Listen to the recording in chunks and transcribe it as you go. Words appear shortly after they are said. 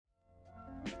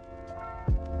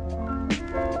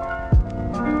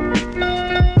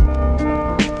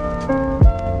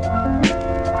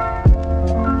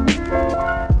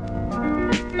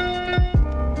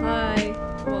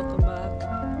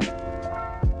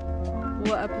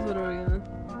What episode are we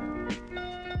on?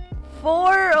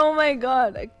 4? Oh my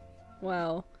god.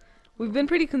 Wow. We've been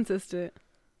pretty consistent.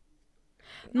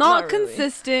 Not really.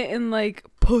 consistent in like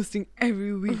posting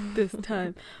every week this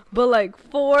time. But like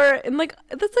 4 and like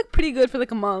that's like pretty good for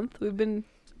like a month. We've been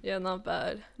Yeah, not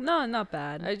bad. no, not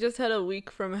bad. I just had a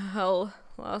week from hell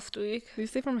last week. Did you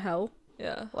say from hell?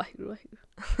 Yeah. Wahoo.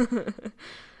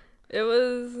 It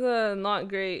was not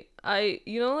great.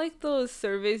 You know like those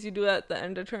surveys you do at the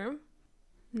end of term?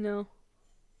 No.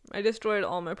 I destroyed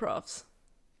all my profs.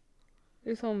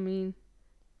 You're so mean.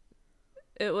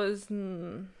 It was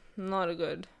not a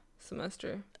good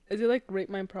semester. Is it like rate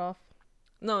my prof?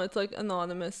 No, it's like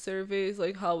anonymous surveys,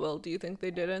 like how well do you think they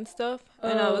did and stuff.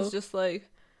 And I was just like,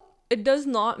 it does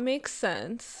not make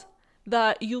sense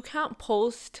that you can't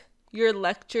post your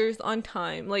lectures on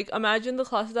time. Like imagine the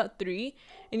class is at 3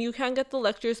 and you can't get the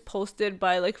lectures posted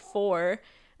by like 4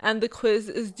 and the quiz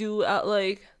is due at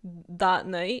like that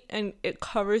night and it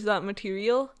covers that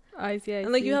material. I see.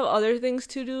 And like you have other things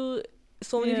to do.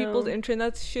 So many people's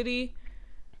internet's shitty.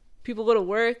 People go to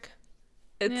work.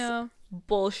 It's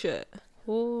bullshit.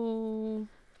 Oh,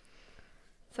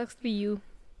 sucks to be you.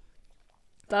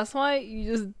 That's why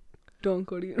you just don't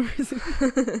go to university.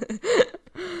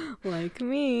 Like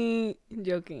me.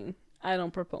 Joking. I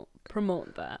don't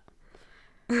promote that.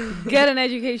 Get an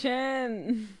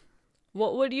education.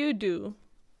 What would you do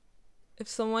if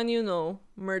someone you know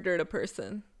murdered a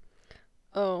person?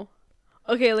 Oh.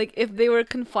 Okay, like if they were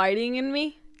confiding in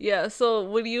me? Yeah, so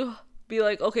would you be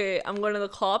like, okay, I'm going to the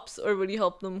cops, or would you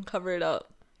help them cover it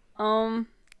up?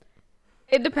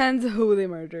 It depends who they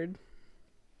murdered.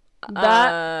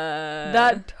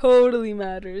 That totally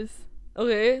matters.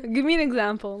 Okay. Give me an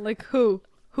example. Like who?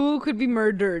 Who could be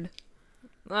murdered?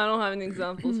 I don't have any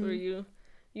examples for you.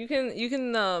 You can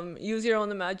use your own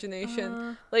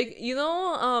imagination. Like, you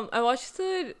know, I watched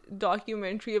a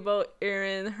documentary about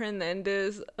Aaron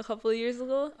Hernandez a couple of years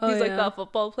ago. He's like that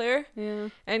football player. Yeah.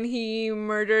 And he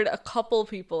murdered a couple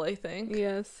people, I think.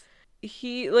 Yes.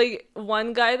 He, like,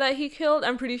 one guy that he killed,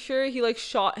 I'm pretty sure he, like,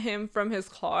 shot him from his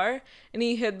car. And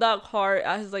he hid that car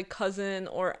at his, like, cousin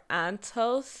or aunt's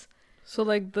house. So,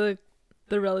 like, the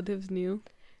relatives knew?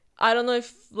 I don't know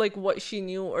if, like, what she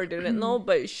knew or didn't know,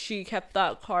 but she kept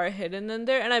that car hidden in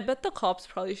there. And I bet the cops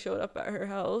probably showed up at her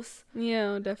house.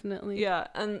 Yeah, definitely. Yeah,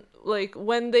 and, like,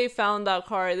 when they found that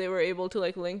car, they were able to,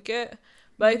 like, link it.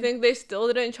 But I think they still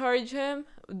didn't charge him.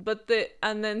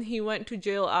 And then he went to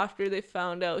jail after they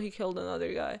found out he killed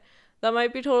another guy. That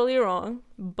might be totally wrong,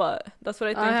 but that's what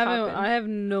I think happened. I have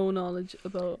no knowledge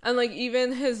about. And, like,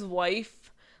 even his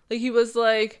wife, like, he was,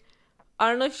 like... I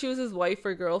don't know if she was his wife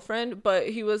or girlfriend, but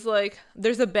he was like,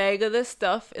 there's a bag of this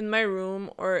stuff in my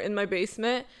room or in my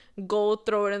basement. Go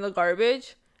throw it in the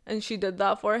garbage. And she did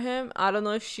that for him. I don't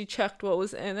know if she checked what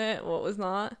was in it, what was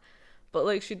not. But,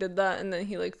 like, she did that, and then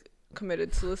he, like,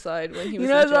 committed suicide when he was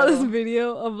in jail. I saw this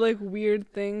video of, like,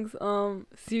 weird things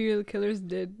serial killers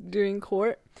did during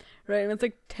court, right? And it's,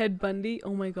 like, Ted Bundy.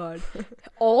 Oh, my God.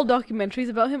 All documentaries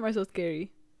about him are so scary.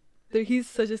 He's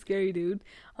such a scary dude.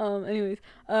 Anyways,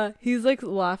 he's like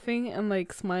laughing and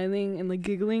like smiling and like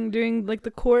giggling during like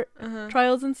the court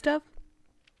trials and stuff.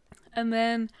 And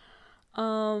then,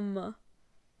 well,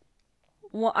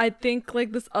 I think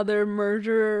like this other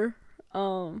murderer,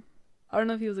 I don't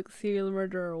know if he was like a serial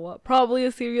murderer or what. Probably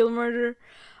a serial murderer.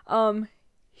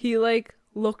 He like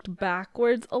looked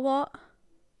backwards a lot.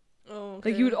 Oh, okay.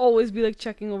 Like he would always be like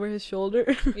checking over his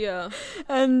shoulder. Yeah.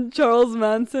 And Charles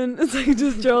Manson, it's like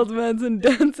just Charles Manson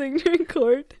dancing during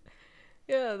court.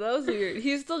 Yeah, that was weird.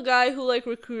 He's the guy who like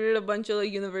recruited a bunch of like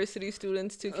university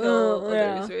students to kill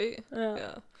others, right?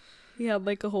 Yeah. He had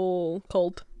like a whole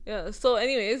cult. Yeah. So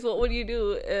anyways, what would you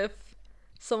do if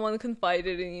someone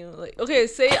confided in you? Like, okay,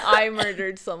 say I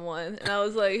murdered someone and I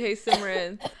was like, hey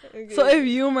Simran. Okay. So if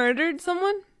you murdered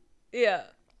someone? Yeah.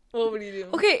 What would you do?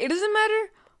 Okay, it doesn't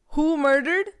matter who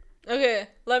murdered. Okay,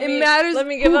 it matters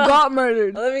who got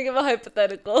murdered. Let me give a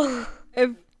hypothetical.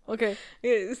 Okay,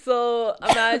 so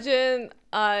imagine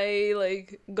I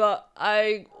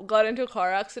got into a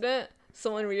car accident.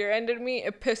 Someone rear-ended me.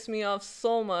 It pissed me off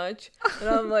so much, and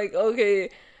I'm like,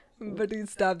 okay, but you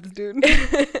stabbed this dude.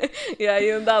 Yeah,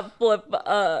 you know that flip,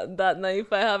 that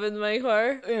knife I have in my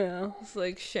car. Yeah, it's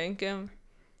like shank him,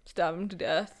 stab him to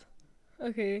death.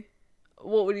 Okay.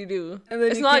 What would you do? And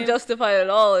then it's not justified at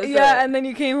all, is it? Yeah, and then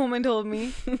you came home and told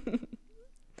me.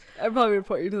 I'd probably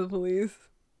report you to the police.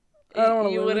 I don't want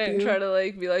to. You wouldn't try to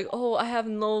like be like, oh, I have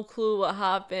no clue what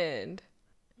happened.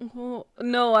 Well,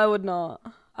 no, I would not.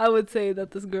 I would say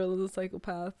that this girl is a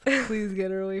psychopath. Please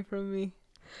get her away from me.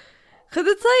 Cause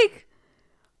it's like,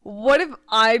 what if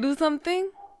I do something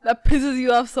that pisses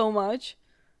you off so much,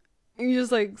 and you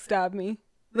just like stab me.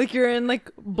 Like you're in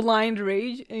like blind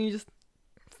rage, and you just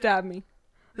stab me.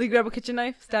 Like grab a kitchen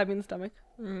knife, stab me in the stomach.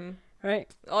 Mm.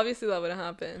 Right? Obviously, that wouldn't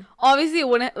happen. Obviously, it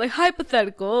wouldn't. Like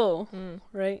hypothetical,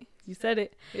 right? You said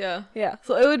it. Yeah. Yeah.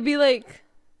 So it would be like,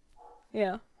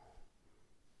 yeah.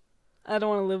 I don't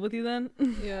want to live with you then.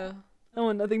 Yeah. I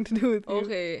want nothing to do with you.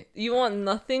 Okay. You want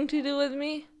nothing to do with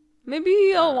me?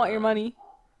 Maybe I'll want your money.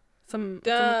 Some of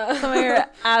your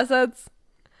assets.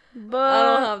 But I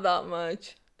don't have that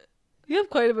much. You have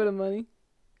quite a bit of money.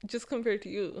 Just compared to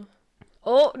you.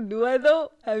 Oh, do I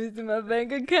though? Have you seen my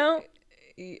bank account?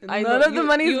 I None of the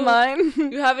money's mine.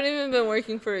 You haven't even been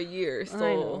working for a year, I so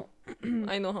know.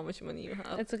 I know how much money you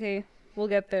have. It's okay. We'll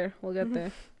get there.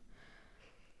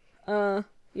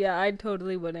 Yeah, I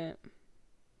totally wouldn't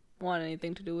want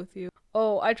anything to do with you.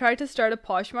 Oh, I tried to start a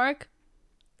Poshmark.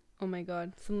 Oh my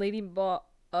god. Some lady bought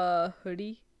a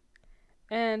hoodie.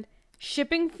 And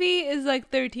shipping fee is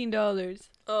like $13.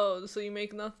 Oh, so you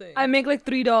make nothing. I make like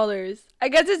 $3. I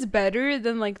guess it's better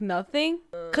than like nothing.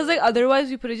 Cause like otherwise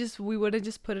we would have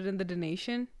just put it in the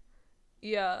donation.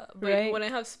 Yeah, but right? You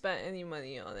wouldn't have spent any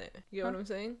money on it. You know what I'm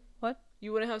saying? What?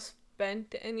 You wouldn't have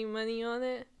spent any money on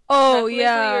it. Oh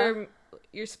yeah.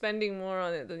 You're spending more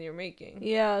on it than you're making.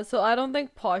 Yeah, so I don't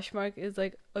think Poshmark is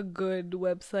like a good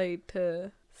website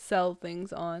to sell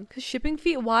things on. Cause shipping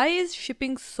fee. Why is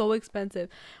shipping so expensive?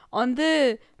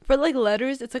 For like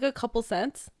letters, it's like a couple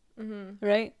cents,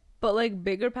 right? But like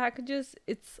bigger packages,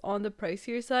 it's on the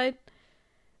pricier side.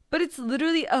 But it's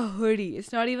literally a hoodie.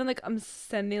 It's not even like I'm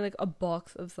sending like a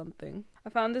box of something. I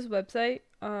found this website,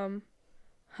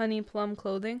 Honey Plum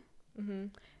Clothing,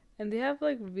 and they have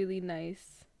like really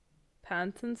nice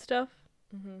pants and stuff.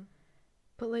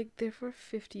 But like they're for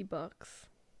 $50.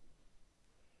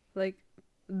 Like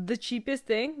the cheapest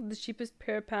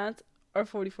pair of pants are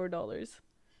 $44.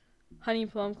 Honey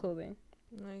Plum Clothing.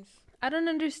 Nice. I don't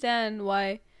understand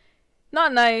why.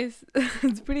 Not nice.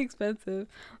 It's pretty expensive.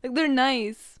 Like they're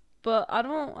nice, but I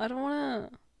don't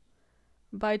want to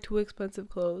buy too expensive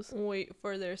clothes. Wait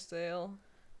for their sale.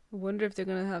 I wonder if they're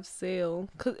going to have sale,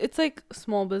 cuz it's like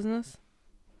small business.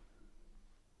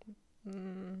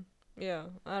 Yeah,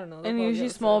 I don't know. And usually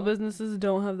small businesses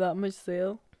don't have that much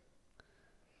sale.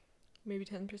 Maybe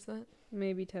 10%?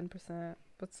 Maybe 10%,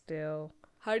 but still.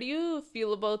 How do you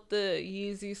feel about the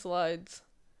Yeezy slides?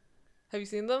 Have you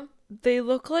seen them? They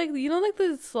look like, you know, like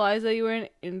the slides that you wear in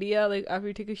India, like after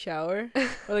you take a shower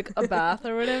or like a bath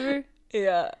or whatever.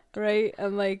 Yeah. Right?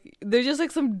 And like, they're just like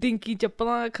some dinky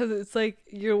chappala because it's like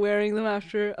you're wearing them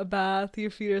after a bath. Your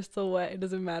feet are still wet. It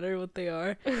doesn't matter what they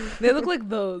are. They look like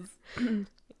those.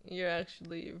 You're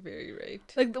actually very right.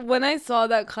 Like when I saw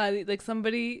that Kylie, like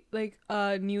somebody, like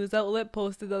a news outlet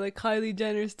posted that like Kylie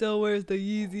Jenner still wears the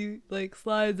Yeezy like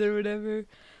slides or whatever.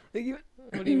 Like,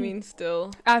 what do you mean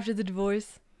still? After the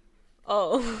divorce.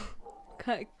 Oh.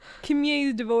 Kim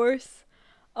Ye's divorce.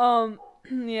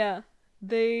 Yeah.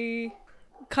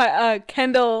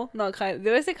 Kendall, not Kylie.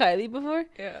 Did I say Kylie before?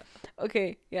 Yeah.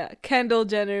 Okay, yeah. Kendall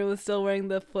Jenner was still wearing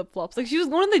the flip-flops. Like, she was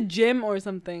going to the gym or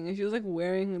something, and she was, like,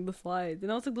 wearing the slides.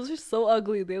 And I was like, those are so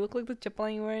ugly. They look like the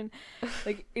chappal you wear in,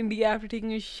 like, India after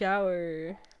taking a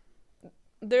shower.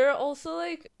 There are also,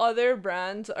 like, other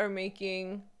brands are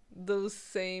making those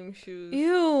same shoes.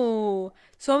 Ew.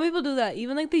 Some people do that.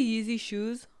 Even, like, the Yeezy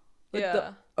shoes. Like,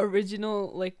 the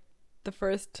original, like, the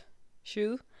first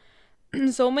shoe.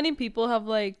 So many people have,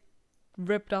 like,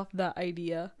 ripped off that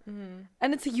idea.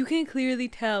 And it's like, you can clearly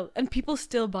tell. And people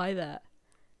still buy that.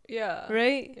 Yeah.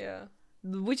 Right? Yeah.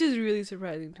 Which is really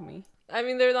surprising to me. I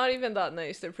mean, they're not even that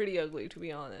nice. They're pretty ugly, to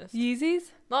be honest.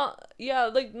 Yeezys? Not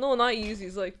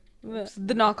Yeezys. Like,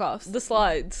 the knockoffs. The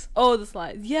slides. Oh, the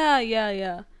slides. Yeah.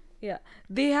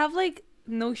 They have, like,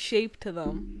 no shape to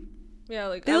them. Yeah,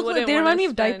 like, they look like they remind me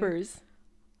of diapers.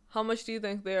 How much do you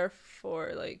think they are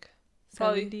for, like...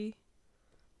 70?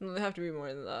 No, they have to be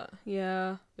more than that.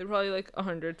 Yeah. They're probably like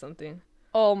 100 something.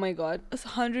 Oh my god. It's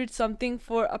 100 something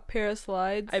for a pair of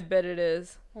slides? I bet it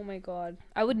is. Oh my god.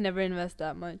 I would never invest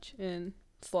that much in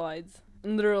slides.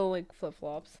 Literal, like,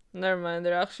 flip-flops. Never mind.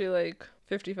 They're actually like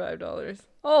 $55.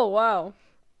 Oh, wow.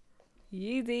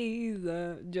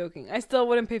 Yeezys. Joking. I still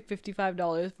wouldn't pay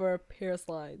 $55 for a pair of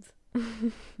slides.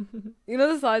 You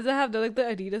know the slides I have? They're like the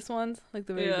Adidas ones. Like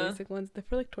the very basic ones. They're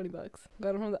for like $20.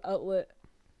 Got them from the outlet.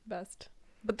 Best.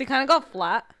 But they kind of got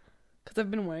flat because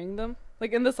I've been wearing them.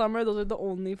 Like in the summer, those are the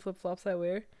only flip-flops I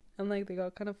wear. And like they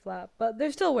got kind of flat. But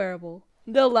they're still wearable.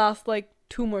 They'll last like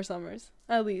 2 more summers.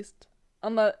 At least.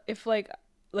 Unless if like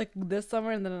this summer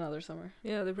and then another summer.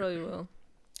 Yeah, they probably will.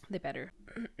 They better.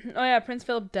 Oh yeah, Prince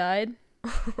Philip died.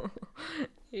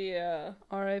 Yeah.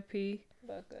 R.I.P.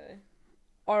 That guy.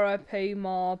 R.I.P.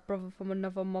 Ma, brother from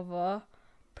another mother.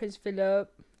 Prince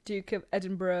Philip, Duke of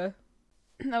Edinburgh.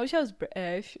 I wish I was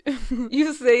British.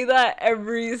 You say that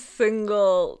every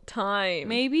single time.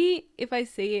 Maybe if I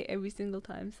say it every single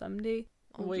time someday,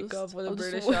 Wake up with a I'll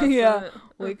British just, accent. Yeah,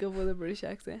 wake up with a British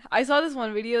accent. I saw this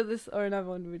one video, not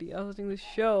one video, I was watching this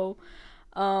show.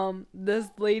 This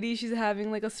lady, she's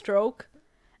having like a stroke,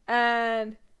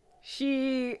 and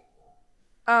she,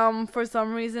 for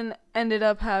some reason ended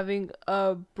up having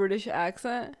a British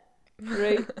accent,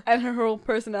 right? And her whole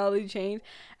personality changed,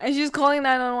 and she's calling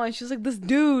 911. She's like, this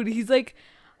dude, he's like,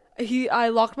 I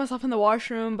locked myself in the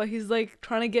washroom, but he's like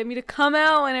trying to get me to come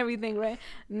out and everything, right?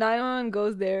 911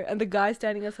 goes there, and the guy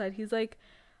standing outside, he's like,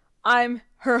 I'm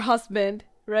her husband,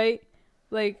 right?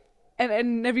 Like,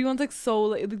 and everyone's like, so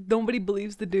like, nobody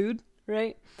believes the dude,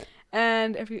 right?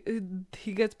 And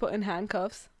he gets put in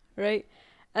handcuffs, right?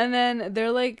 And then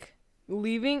they're like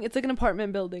leaving. It's like an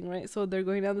apartment building, right? So they're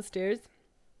going down the stairs,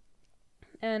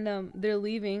 and they're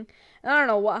leaving. And I don't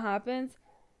know what happens.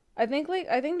 I think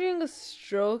during a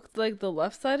stroke, like the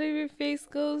left side of your face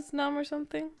goes numb or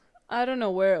something. I don't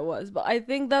know where it was, but I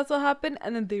think that's what happened.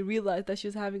 And then they realized that she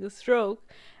was having a stroke,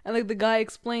 and like the guy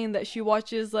explained that she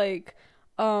watches like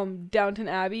Downton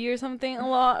Abbey or something a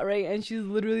lot, right? And she's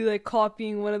literally like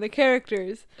copying one of the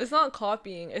characters. It's not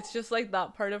copying. It's just like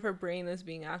that part of her brain is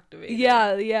being activated.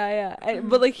 Yeah.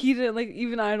 But like he didn't, like,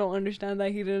 even I don't understand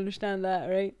that. He didn't understand that,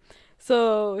 right?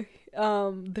 So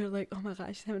they're like, oh my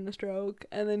gosh, she's having a stroke.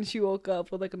 And then she woke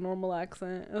up with like a normal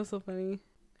accent. It was so funny.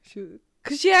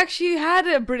 Cause she actually had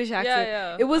a British accent.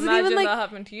 Yeah. It wasn't Imagine even like that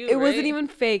happened to you, it right? wasn't even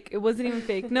fake. It wasn't even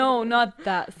fake. No, not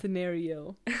that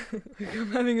scenario. Like,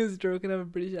 I'm having a stroke and I have a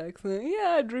British accent.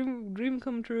 Yeah, dream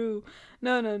come true.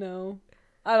 No.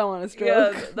 I don't want a stroke.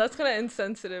 Yeah, that's kind of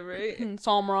insensitive, right?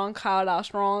 So I'm wrong. How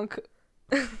that's wrong.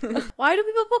 Why do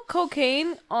people put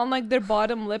cocaine on like their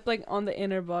bottom lip, like on the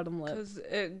inner bottom lip? Because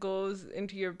it goes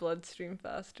into your bloodstream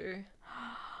faster.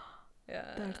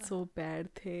 Yeah. That's so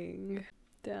bad thing.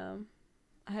 Damn.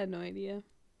 I had no idea.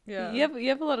 Yeah. You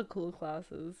have a lot of cool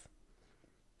classes.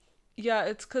 Yeah,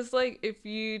 it's because, like, if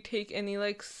you take any,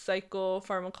 like,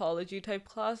 psychopharmacology type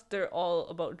class, they're all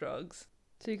about drugs.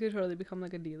 So you could totally become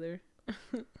like a dealer.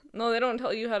 No, they don't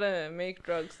tell you how to make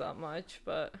drugs that much,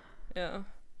 but yeah.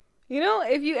 You know,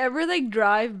 if you ever like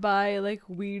drive by like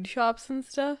weed shops and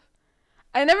stuff,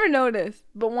 I never noticed,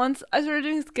 but once I started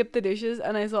doing skip the dishes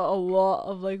and I saw a lot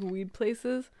of like weed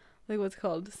places, like what's it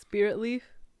called, Spirit Leaf.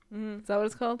 Is that what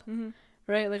it's called?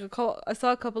 Right, like I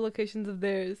saw a couple locations of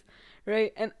theirs,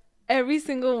 right, and every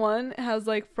single one has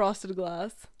like frosted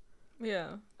glass.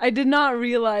 Yeah. I did not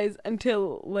realize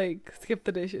until like skip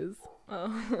the dishes.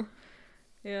 Oh.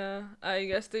 Yeah, I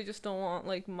guess they just don't want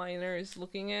like minors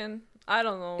looking in. I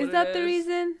don't know. Is that the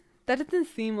reason? That doesn't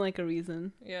seem like a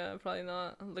reason. Yeah, probably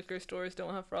not. Liquor stores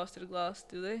don't have frosted glass,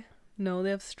 do they? No,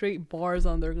 they have straight bars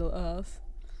on their glass.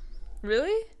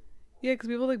 Really? Yeah, because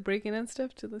people like break in and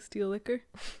stuff to like, steal liquor.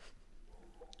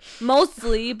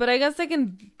 Mostly, but I guess like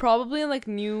probably in like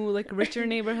new, like richer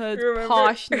neighborhoods,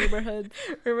 posh neighborhoods.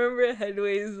 Remember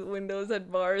Headway's windows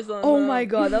had bars on Oh them? my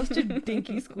god, that was such a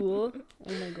dinky school.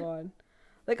 Oh my god.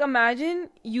 Like imagine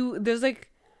there's like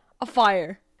a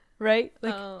fire, right?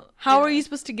 Like how are you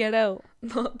supposed to get out?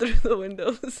 Not through the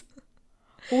windows.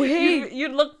 Wait.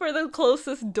 You'd look for the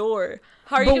closest door.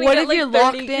 How are you But gonna what get if like you're 30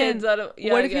 locked kids in? out of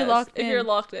What if you're locked in? If you're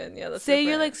locked in, yeah, that's Say different.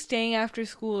 you're like staying after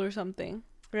school or something,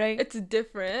 right? It's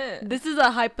different. This is a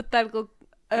hypothetical.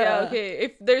 Yeah, okay.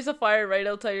 If there's a fire right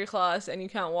outside your class and you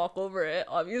can't walk over it,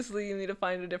 obviously you need to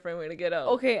find a different way to get out.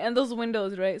 Okay, and those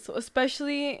windows, right? So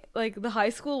especially like the high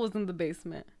school was in the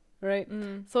basement, right?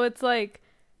 So it's like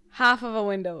half of a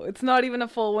window. It's not even a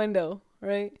full window,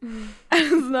 right?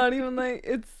 It's not even like,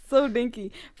 it's so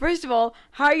dinky. First of all,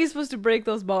 how are you supposed to break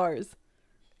those bars?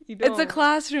 You don't. It's a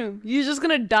classroom. You're just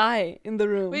gonna die in the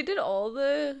room. Wait, did all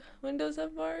the windows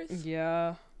have bars?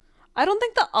 Yeah. I don't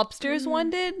think the upstairs one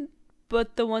did,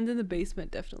 but the ones in the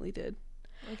basement definitely did.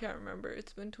 I can't remember.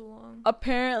 It's been too long.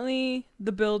 Apparently,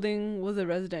 the building was a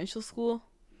residential school.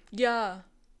 Yeah.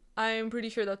 I'm pretty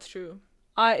sure that's true.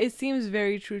 It seems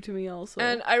very true to me also.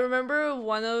 And I remember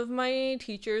one of my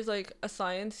teachers, like a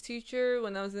science teacher,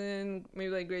 when I was in maybe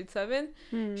like grade 7,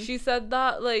 she said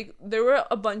that like there were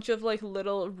a bunch of like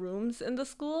little rooms in the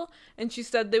school, and she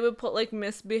said they would put like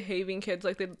misbehaving kids,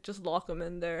 like they'd just lock them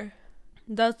in there.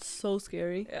 That's so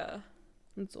scary. Yeah.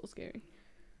 It's so scary.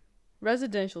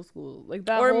 Residential school, like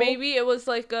that. Or maybe it was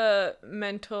like a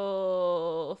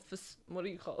mental, what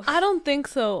do you call it? I don't think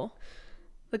so.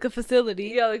 Like a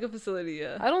facility. Yeah, like a facility,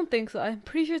 yeah. I don't think so. I'm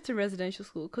pretty sure it's a residential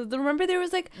school. Because remember there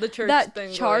was like the church that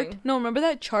thing chart. going. No, remember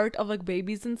that chart of like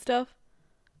babies and stuff?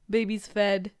 babies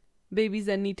fed, babies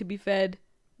that need to be fed.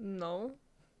 No.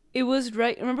 It was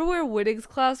right. Remember where Wittig's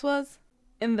class was?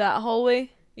 In that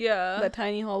hallway? Yeah. That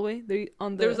tiny hallway? There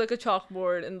was like a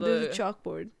chalkboard in the. There's a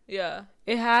chalkboard. Yeah.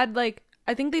 It had like,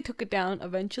 I think they took it down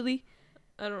eventually.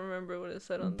 I don't remember what it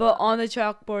said on But that. on the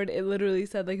chalkboard, it literally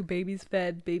said like babies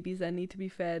fed, babies that need to be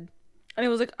fed. And it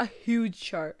was like a huge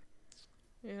chart.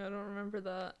 Yeah, I don't remember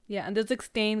that. Yeah, and there's like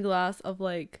stained glass of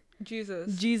like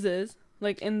Jesus,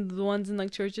 like in the ones in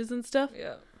like churches and stuff.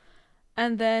 Yeah.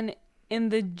 And then in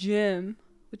the gym,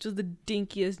 which was the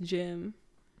dinkiest gym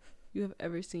you have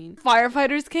ever seen,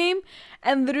 firefighters came,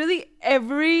 and literally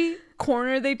every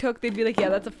corner they took, they'd be like, yeah,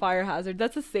 that's a fire hazard,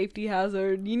 that's a safety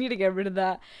hazard, you need to get rid of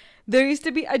that. There used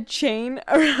to be a chain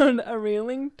around a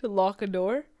railing to lock a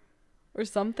door or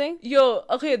something. Yo,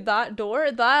 okay, that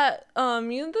door, that you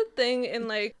know the thing in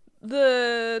like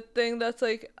the thing that's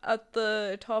like at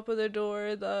the top of the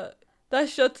door that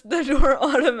shuts the door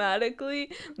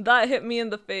automatically, that hit me in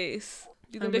the face.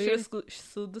 Do you think I should have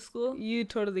sued the school? You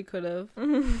totally could have.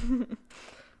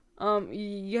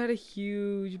 You had a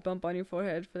huge bump on your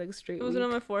forehead for like a straight week. Was it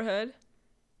on my forehead?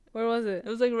 Where was it? It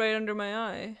was like right under my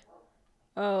eye.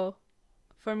 Oh,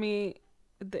 for me,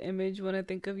 the image when I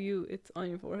think of you, it's on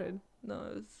your forehead. No,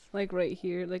 it was like right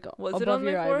here, like was above it on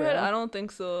my your forehead? eyebrow. I don't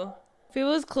think so. If it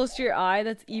was close to your eye,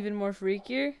 that's even more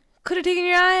freakier. Could have taken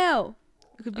your eye out.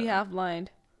 You could be half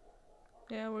blind.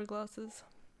 Yeah, I wear glasses.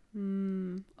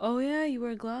 Oh yeah, you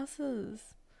wear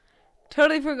glasses.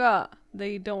 Totally forgot that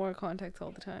you don't wear contacts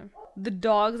all the time. The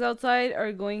dogs outside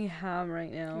are going ham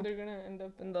right now. They're gonna end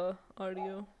up in the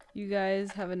audio. You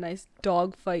guys have a nice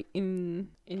dog fight in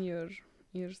your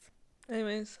ears.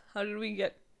 Anyways, how did we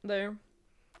get there?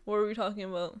 What were we talking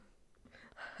about?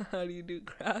 How do you do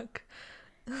crack?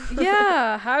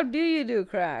 Yeah, how do you do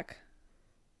crack?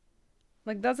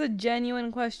 Like, that's a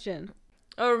genuine question.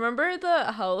 Oh, remember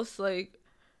the house, like,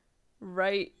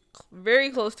 right, very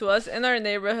close to us in our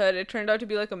neighborhood? It turned out to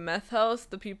be like a meth house.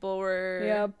 The people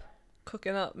were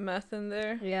cooking up meth in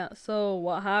there. Yeah, so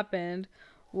what happened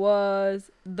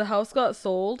was the house got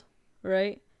sold,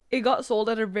 right? It got sold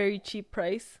at a very cheap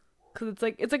price because it's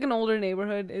like an older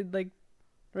neighborhood,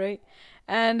 right?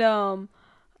 And the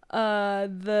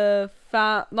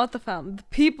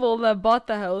people that bought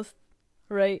the house,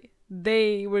 right?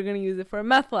 They were gonna use it for a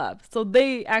meth lab, so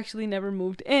they actually never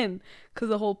moved in because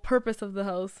the whole purpose of the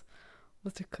house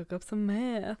was to cook up some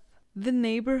meth. The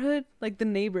neighborhood, like the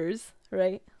neighbors,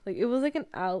 right? Like it was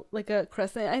like a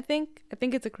crescent. I think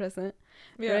it's a crescent,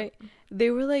 right? They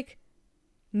were like,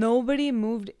 nobody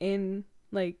moved in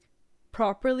like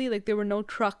properly. Like there were no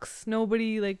trucks.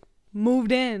 Nobody like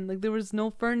moved in. Like there was no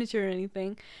furniture or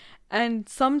anything. And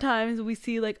sometimes we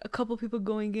see like a couple people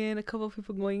going in, a couple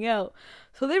people going out.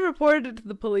 So they reported it to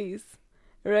the police,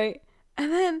 right?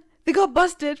 And then they got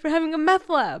busted for having a meth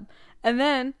lab. And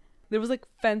then there was like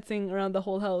fencing around the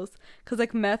whole house because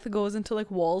like meth goes into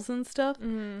like walls and stuff.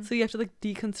 So you have to like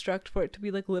deconstruct for it to be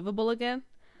like livable again.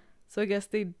 So I guess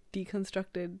they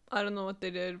deconstructed. I don't know what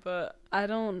they did, but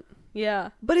yeah.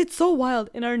 But it's so wild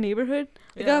in our neighborhood.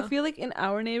 Like yeah. I feel like in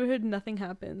our neighborhood nothing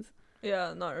happens.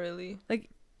 Yeah, not really. Like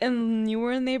in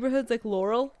newer neighborhoods like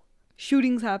Laurel,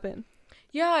 shootings happen.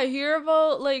 Yeah, I hear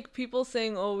about like people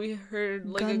saying, "Oh, we heard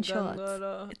like gunshots." a gun got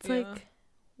off. It's like,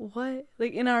 what?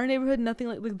 Like in our neighborhood, nothing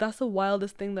like that's the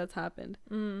wildest thing that's happened.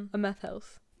 A meth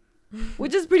house,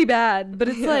 which is pretty bad. But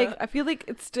it's like I feel like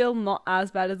it's still not as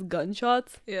bad as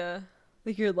gunshots. Yeah.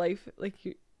 Like your life, like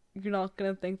you're not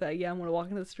gonna think that I'm gonna walk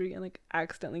into the street and like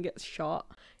accidentally get shot.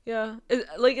 Yeah,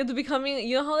 it's becoming.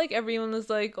 You know how like everyone was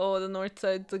like, "Oh, the north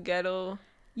side's the ghetto."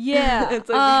 Yeah, it's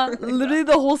like literally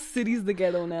the whole city's the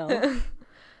ghetto now.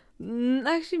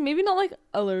 Actually, maybe not like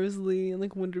Ellerslie and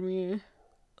like Windermere.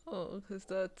 Oh, because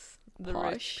that's the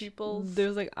Posh. rich people.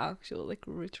 There's like actual like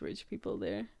rich people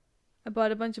there. I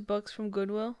bought a bunch of books from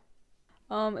Goodwill.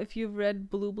 If you've read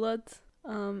Blue Bloods,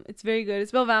 it's very good.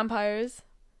 It's about vampires.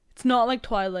 It's not like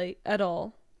Twilight at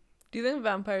all. Do you think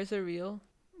vampires are real?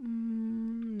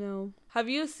 No. Have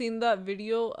you seen that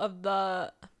video of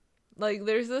the like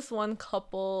there's this one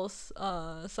couple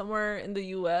somewhere in the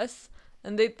US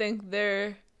and they think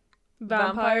they're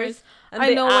vampires and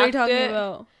I know what you're talking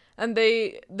about. And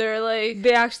they're like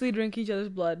they actually drink each other's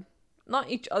blood.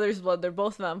 Not each other's blood, they're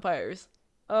both vampires.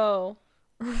 Oh.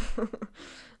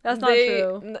 That's not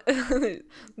true.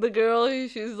 The girl,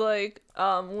 she's like,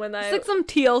 it's like some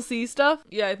TLC stuff.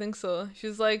 Yeah, I think so.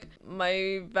 She's like,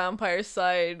 my vampire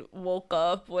side woke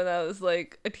up when I was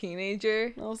like a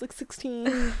teenager. I was like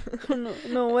 16.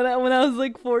 no, when I was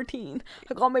like 14,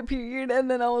 I got my period,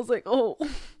 and then I was like, oh.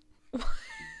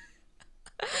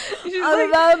 She's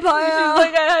like,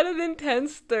 I had an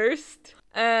intense thirst.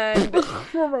 And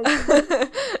Oh my God.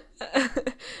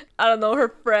 I don't know, her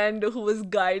friend who was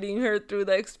guiding her through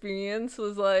the experience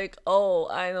was like, oh,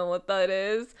 I know what that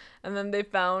is. And then they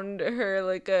found her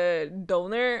like a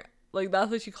donor, like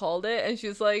that's what she called it. And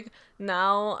she's like,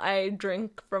 now I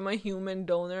drink from a human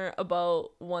donor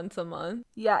about once a month.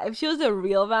 Yeah, if she was a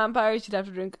real vampire, she'd have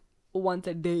to drink once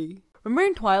a day. Remember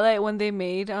in Twilight when they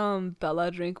made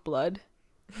Bella drink blood?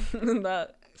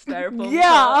 That styrofoam Yeah,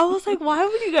 cup. I was like, why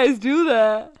would you guys do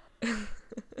that?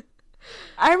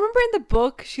 I remember in the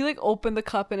book, she like opened the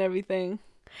cup and everything.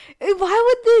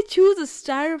 Why would they choose a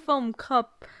styrofoam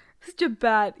cup? Such a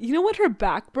bad. You know what? Her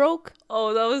back broke.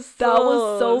 Oh, that was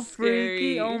So scary.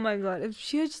 freaky. Oh my god! If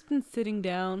she had just been sitting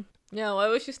down, Yeah, why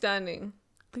was she standing?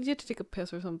 I think she had to take a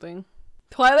piss or something.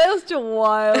 Twilight was such a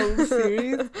wild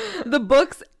series. The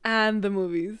books and the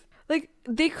movies. Like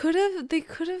they could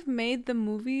have made the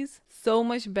movies so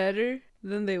much better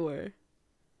than they were.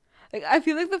 Like I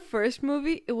feel like the first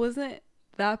movie, it wasn't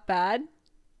that bad,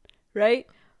 right?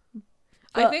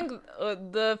 I think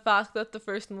the fact that the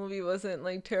first movie wasn't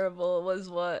like terrible was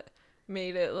what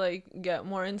made it like get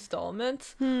more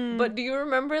installments. But do you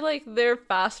remember like their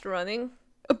fast running?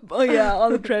 Oh yeah,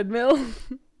 on the treadmill.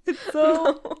 It's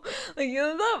so No. Like you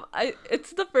know that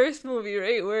it's the first movie,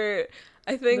 right? Where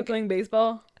I they're think playing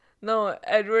baseball. no,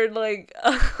 Edward like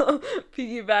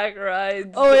piggyback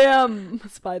rides. Oh yeah,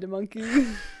 spider monkey.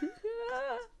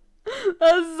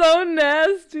 That's so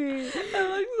nasty. That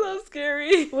looks so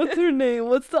scary. What's her name?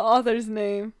 What's the author's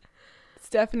name?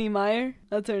 Stephanie Meyer?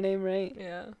 That's her name, right?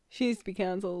 Yeah. She needs to be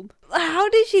cancelled. How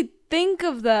did she think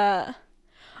of that?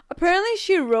 Apparently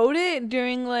she wrote it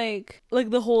during like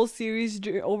the whole series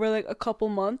over like a couple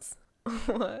months.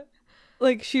 What?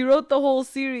 Like she wrote the whole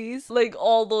series. Like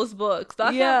all those books.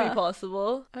 That can't be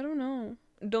possible. I don't know.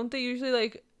 Don't they usually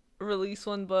like release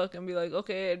one book and be like,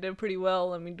 okay, I did pretty well,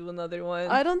 let me do another one?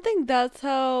 I don't think that's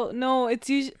how. No, it's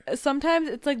usually sometimes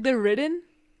it's like they're written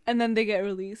and then they get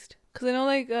released. Cause I know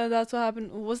like that's what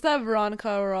happened. What's that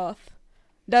Veronica Roth?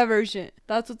 Divergent.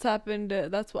 That's what's happened.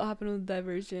 That's what happened with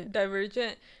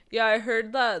Divergent. Yeah, I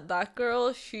heard that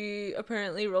girl, she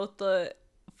apparently wrote the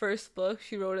first book.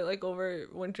 She wrote it like over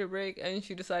winter break and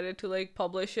she decided to like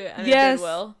publish it and it did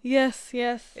well. Yes.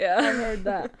 Yeah. I heard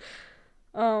that.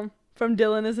 From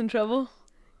Dylan is in Trouble.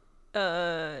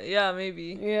 Yeah,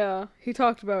 maybe. Yeah, he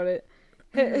talked about it.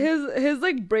 His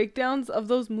like breakdowns of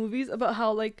those movies about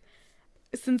how like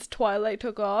since Twilight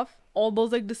took off, all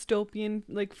those like dystopian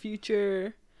like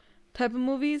future type of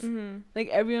movies, like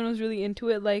everyone was really into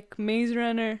it, like Maze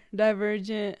Runner,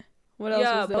 Divergent. What else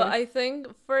was there? Yeah, but I think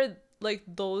for like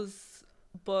those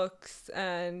books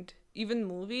and even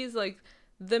movies, like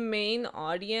the main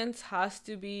audience has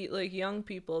to be like young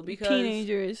people because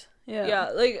teenagers. Yeah,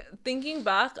 like thinking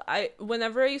back,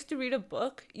 whenever I used to read a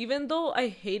book, even though I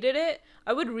hated it,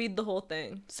 I would read the whole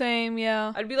thing. Same.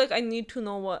 Yeah, I'd be like, I need to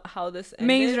know how this ended.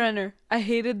 Maze Runner, I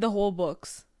hated the whole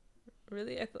books.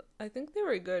 Really? I think they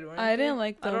were good, weren't I they? didn't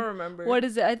like them. I don't remember. What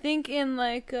is it? I think in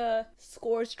like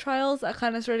Scores Trials, I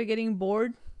kind of started getting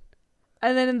bored,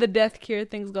 and then in the Death Cure,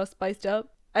 things got spiced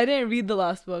up. I didn't read the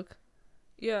last book.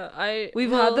 Yeah,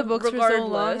 We've had the books for so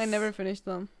long, I never finished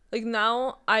them. Like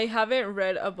now, I haven't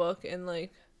read a book in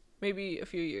like maybe a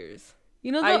few years.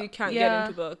 You know, I can't get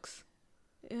into books.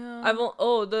 Yeah.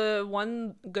 The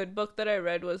one good book that I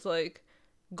read was like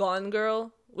Gone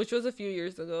Girl, which was a few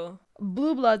years ago.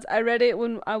 Blue Bloods, I read it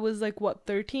when I was like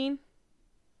 13,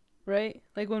 right?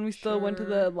 Like when we still went to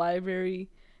the library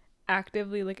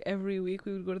actively, like every week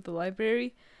we would go to the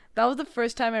library. That was the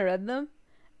first time I read them.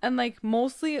 And like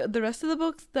mostly the rest of the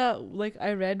books that like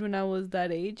I read when I was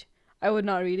that age, I would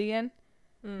not read again.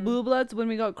 Blue Bloods, when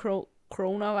we got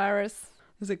coronavirus.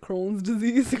 Is it Crohn's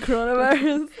disease?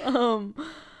 Coronavirus.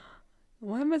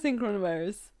 Why am I saying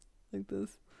coronavirus like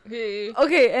this? Hey.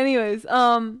 Okay, anyways,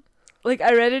 like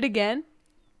I read it again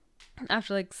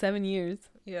after like 7 years.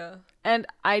 Yeah. And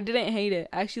I didn't hate it.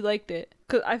 I actually liked it.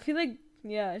 Cause I feel like,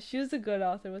 yeah, she was a good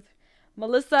author. With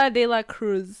Melissa de la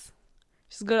Cruz.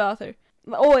 She's a good author.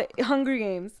 Oh, wait, Hunger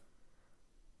Games.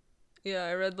 Yeah,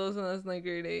 I read those when I was in like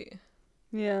grade 8.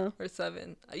 Yeah. Or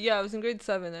 7. Yeah, I was in grade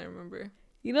 7, I remember.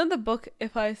 You know the book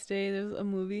If I Stay, there's a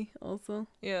movie also.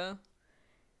 Yeah.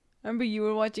 I remember you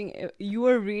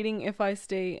were reading If I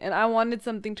Stay, and I wanted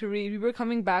something to read. We were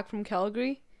coming back from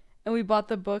Calgary, and we bought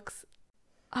the books.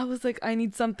 I was like, I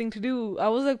need something to do. I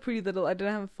was like pretty little. I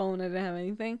didn't have a phone. I didn't have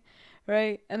anything,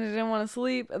 right? And I didn't want to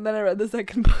sleep, and then I read the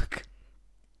second book.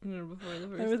 I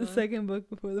read the second book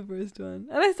before the first one,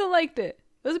 and I still liked it.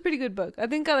 It was a pretty good book. I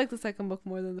think I liked the second book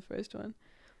more than the first one.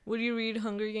 Would you read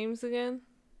Hunger Games again?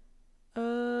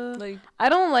 Like, I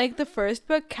don't like the first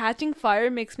book. Catching Fire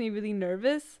makes me really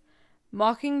nervous.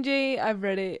 Mockingjay, I've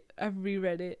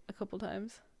reread it a couple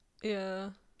times. yeah,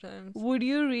 times. Would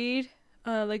you read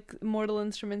like Mortal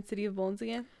Instruments City of Bones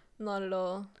again? Not at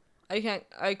all.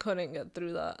 I couldn't get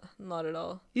through that. Not at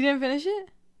all. You didn't finish it?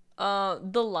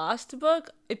 The last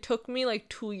book, it took me like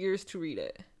 2 years to read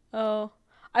it. Oh.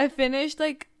 I finished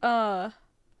like the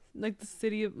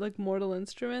City of like Mortal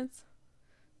Instruments,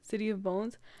 City of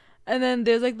Bones. And then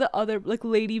there's like the other like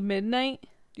Lady Midnight.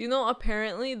 You know,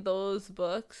 apparently those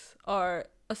books are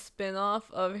a spin-off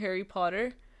of Harry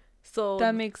Potter. So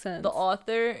That makes sense. the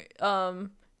author,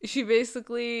 she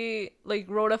basically like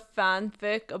wrote a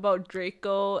fanfic about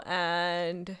Draco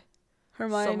and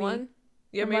Hermione. someone.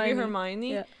 Yeah, maybe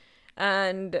Hermione. Yeah.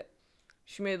 And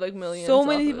she made like millions. So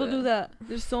many off of people it. do that.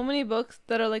 There's so many books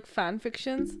that are like fan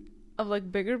fictions of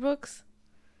like bigger books.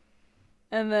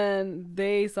 And then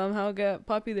they somehow get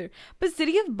popular. But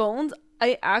City of Bones,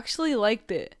 I actually liked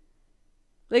it.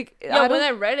 Like Yeah, when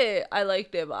I read it, I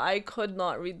liked it, but I could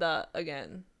not read that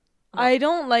again. I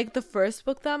don't like the first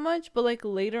book that much, but like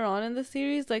later on in the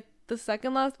series, like the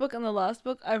second last book and the last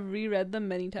book, I've reread them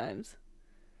many times.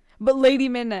 But Lady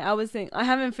Midnight, I was saying, I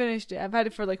haven't finished it. I've had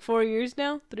it for like 4 years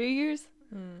now, 3 years.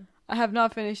 I have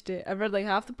not finished it. I've read like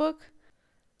half the book.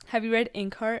 Have you read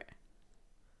Inkheart?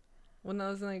 When I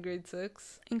was in like grade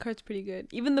 6. Inkheart's pretty good.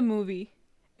 Even the movie.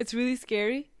 It's really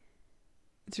scary.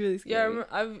 It's really scary. Yeah,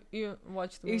 I remember, you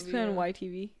watched the movie. It used to play on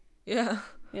YTV. Yeah.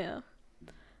 Yeah.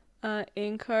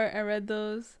 Inkheart, I read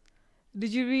those.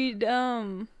 Did you read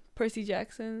Percy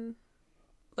Jackson?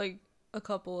 Like a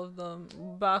couple of them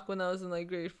back when I was in like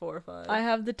grade 4 or 5. I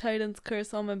have the Titan's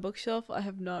Curse on my bookshelf. I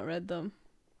have not read them.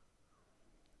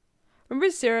 Remember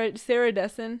Sarah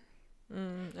Dessen?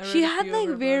 She had like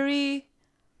very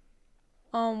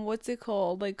what's it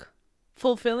called? Like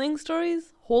fulfilling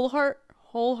stories?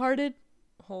 Wholehearted?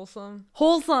 Wholesome.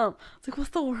 It's like,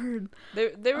 what's the word?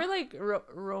 They were like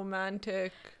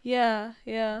romantic. Yeah.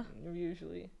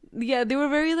 Usually. Yeah, they were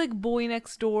very like boy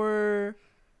next door,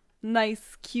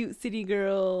 nice, cute city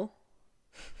girl.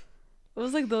 It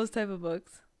was like those type of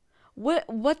books.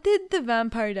 What did the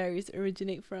Vampire Diaries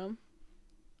originate from?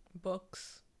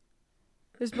 Books.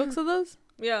 There's books of those?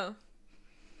 Yeah.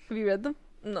 Have you read them?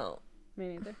 No. Me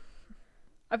neither.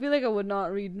 I feel like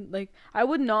I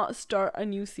would not start a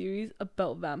new series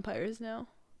about vampires now.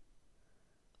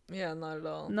 Yeah, not at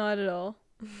all. Not at all.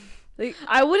 Like,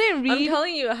 I wouldn't read. I'm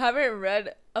telling you, I haven't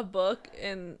read a book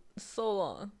in so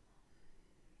long.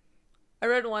 I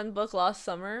read one book last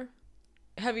summer.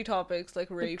 Heavy topics like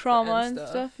rape, trauma and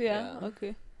stuff. Yeah.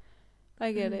 Okay.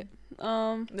 I get it.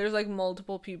 There's like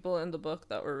multiple people in the book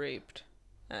that were raped,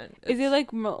 and is it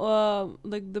like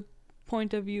the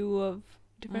point of view of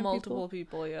different multiple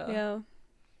people? Yeah. Yeah.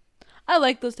 I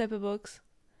like those type of books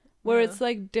where it's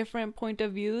like different point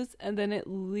of views and then it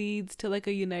leads to like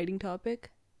a uniting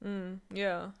topic.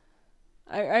 Yeah.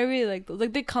 I really like those.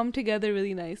 Like they come together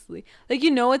really nicely. Like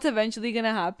it's eventually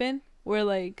gonna happen where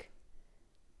like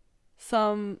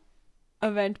some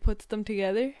event puts them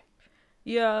together.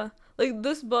 Yeah. Like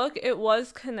this book, it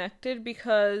was connected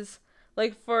because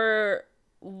like for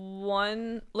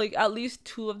one, like at least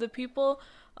two of the people,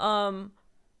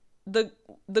 the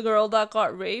girl that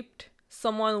got raped,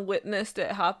 someone witnessed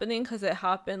it happening because it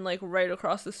happened like right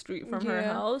across the street from her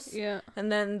house. Yeah.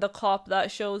 And then the cop that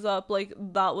shows up, like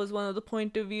that was one of the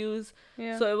point of views.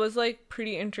 Yeah. So it was like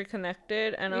pretty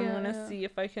interconnected, and I'm gonna Yeah. see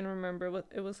if I can remember what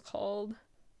it was called.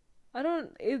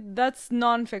 That's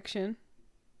nonfiction.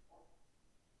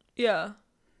 Yeah.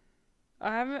 I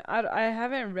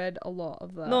haven't read a lot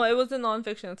of that. No, it wasn't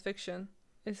nonfiction. It's fiction.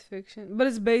 It's fiction, but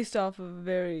it's based off of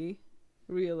very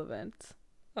real events.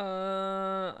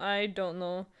 I don't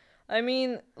know. I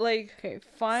mean, like, Okay,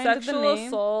 find sexual the name.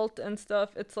 assault and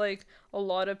stuff. It's like a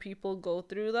lot of people go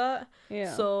through that.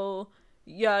 Yeah. So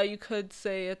yeah, you could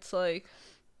say it's like.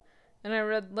 And I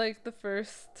read like the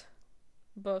first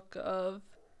book of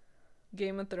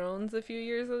Game of Thrones a few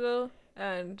years ago,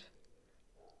 and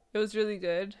it was really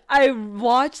good. I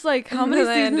watched like how many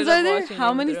Then I ended seasons up are there? watching How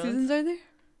Game of many Thrones. seasons are there?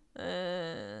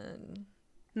 And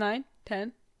 9,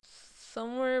 10.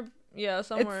 somewhere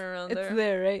around It's there.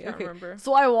 there, right? Can't Okay. remember.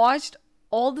 So I watched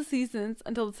all the seasons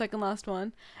until the second last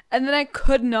one, and then I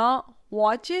could not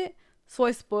watch it, so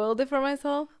I spoiled it for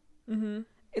myself.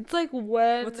 It's like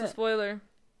when What's the spoiler?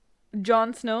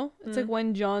 Jon Snow. It's like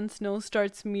when Jon Snow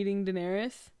starts meeting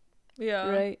Daenerys, Yeah.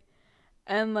 right?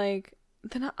 And like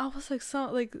then I was like,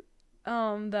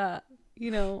 that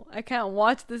I can't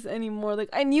watch this anymore. Like,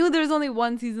 I knew there's only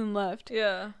one season left.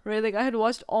 Yeah. Right? Like, I had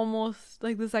watched almost,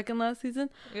 like, the second last season.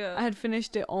 Yeah. I had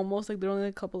finished it almost. Like, there were only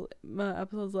a couple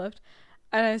episodes left.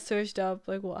 And I searched up,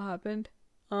 like, what happened.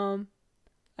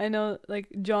 I know, like,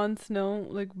 Jon Snow,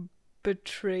 like,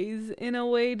 betrays, in a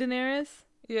way, Daenerys.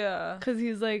 Yeah. Because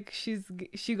he's, like,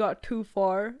 she got too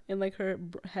far in, like, her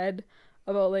head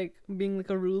about, like, being,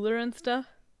 like, a ruler and stuff.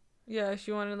 Yeah,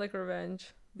 she wanted, like,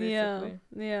 revenge, basically.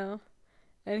 Yeah.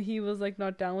 And he was, like,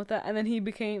 not down with that. And then he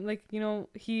became, like,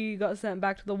 he got sent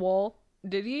back to the wall.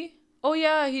 Did he? Oh,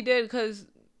 yeah, he did, because,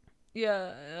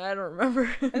 yeah, I don't remember.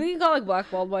 I think he got, like,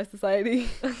 blackballed by society.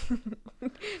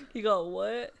 He got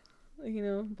what?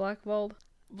 Blackballed.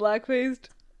 Blackfaced.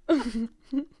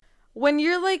 When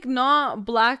you're, like, not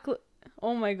black...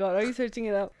 Oh, my God. Are you searching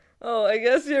it up? Oh, I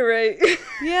guess you're right.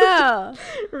 Yeah.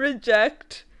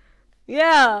 Reject.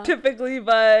 Yeah. Typically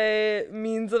by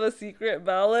means of a secret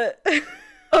ballot.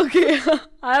 Okay.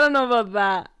 I don't know about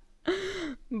that.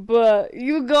 But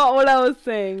you got what I was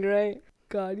saying, right?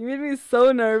 God, you made me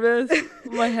so nervous.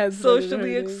 My head's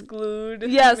Socially exclude.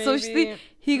 Yeah, maybe. socially.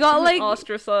 He got, like...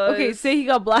 ostracized. Okay, say he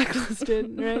got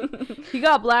blacklisted, right? He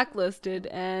got blacklisted,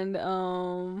 and,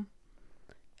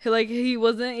 he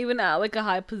wasn't even at, like, a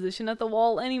high position at the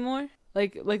wall anymore.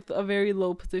 Like a very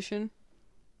low position.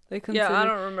 Yeah, I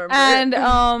don't remember. And,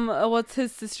 what's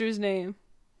his sister's name?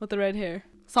 With the red hair?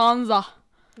 Sansa.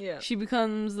 Yeah. She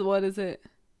becomes, what is it?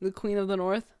 The Queen of the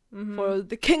North? Mm-hmm. For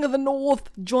the King of the North,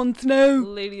 Jon Snow.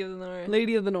 Lady of the North.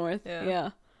 Lady of the North.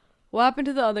 Yeah. What happened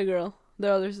to the other girl? The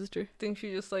other sister? I think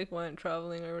she just, like, went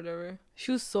traveling or whatever.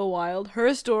 She was so wild.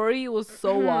 Her story was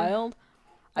so wild.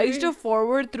 I used to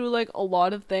forward through, like, a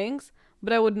lot of things,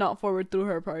 but I would not forward through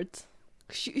her parts.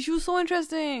 She was so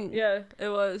interesting. Yeah, it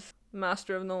was.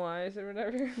 Master of no eyes or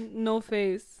whatever. No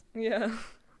face. Yeah.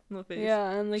 No face.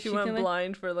 Yeah, and, like, she went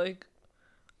blind for, like,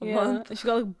 a month. And she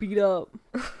got, like, beat up.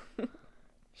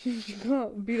 She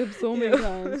got beat up so many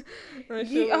times.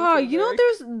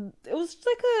 It was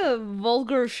like a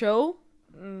vulgar show.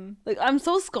 Like, I'm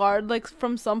so scarred, like,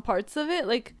 from some parts of it.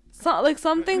 Like,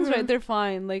 some things, right, they're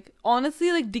fine. Like,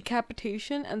 honestly, like,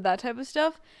 decapitation and that type of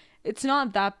stuff, it's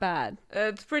not that bad.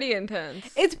 It's pretty intense.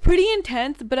 It's pretty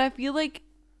intense, but I feel like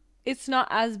it's not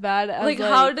as bad as, like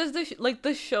how does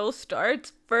the show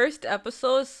starts? First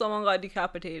episode, someone got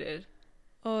decapitated.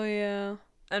 Oh, yeah.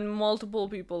 And multiple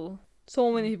people.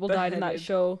 So many people died in that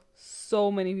show.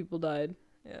 So many people died.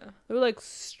 Yeah. They were, like,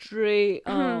 straight,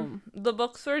 The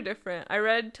books were different. I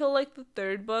read till, like, the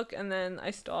third book, and then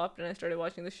I stopped, and I started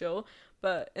watching the show.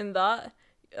 But in that,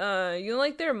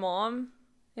 like, their mom...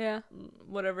 Yeah.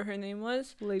 Whatever her name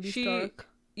was. Lady Stark.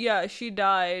 Yeah, she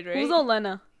died, right? Who's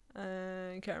Olenna?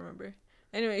 I can't remember.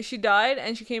 Anyway, she died,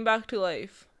 and she came back to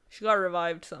life. She got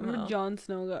revived somehow. Remember Jon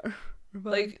Snow got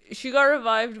revived? Like, she got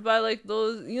revived by, like,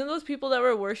 those... those people that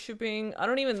were worshipping... I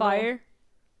don't even know. Fire?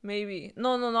 Maybe.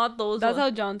 No, not those That's ones. how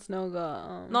Jon Snow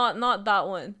got... Not that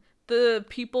one. The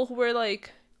people who were,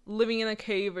 like, living in a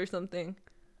cave or something.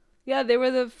 Yeah, they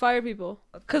were the fire people.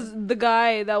 Because the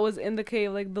guy that was in the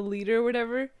cave, like, the leader or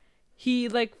whatever, he,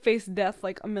 like, faced death,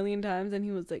 like, 1,000,000 times, and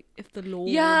he was like, if the Lord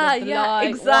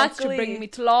wants to bring me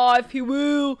to life, he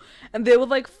will. And they would,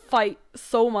 like, fight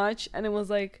so much, and it was,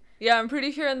 like... Yeah, I'm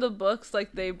pretty sure in the books,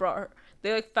 like, they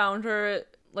found her,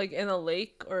 like, in a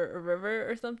lake or a river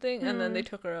or something, and then they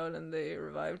took her out and they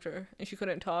revived her. And she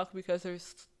couldn't talk because her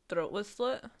throat was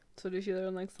slit. So did she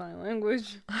learn, like, sign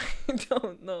language? I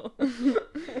don't know.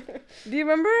 Do you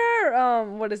remember our,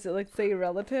 what is it, like, say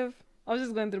relative? I was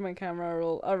just going through my camera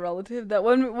roll. A relative that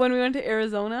when we went to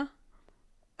Arizona.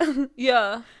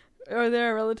 Yeah. Are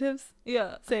there relatives?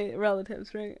 Yeah. Say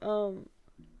relatives, right?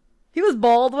 He was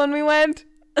bald when we went.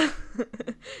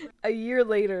 A year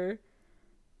later,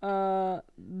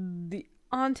 the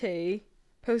auntie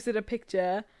posted a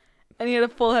picture, and he had a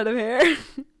full head of hair.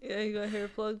 Yeah, he got hair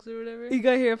plugs or whatever. He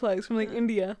got hair plugs from, like,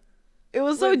 India. It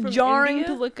was so jarring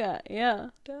India? to look at. Yeah.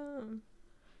 Damn.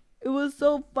 It was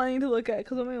so funny to look at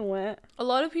because when we went. A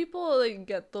lot of people, like,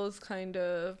 get those kind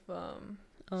of yeah.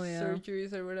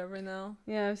 surgeries or whatever now.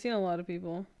 Yeah, I've seen a lot of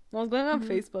people. I was going on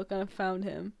Facebook and I found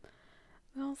him.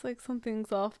 And I was like,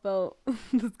 something's off about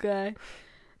this guy.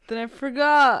 Then I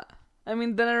forgot.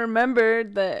 Then I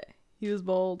remembered that he was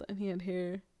bald and he had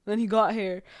hair. Then he got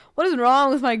hair. What is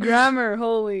wrong with my grammar?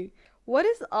 Holy. What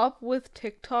is up with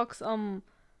TikTok's,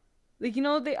 like,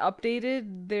 they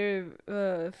updated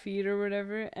their feed or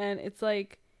whatever, and it's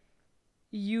like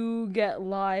you get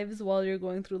lives while you're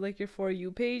going through, like, your For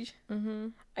You page.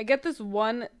 I get this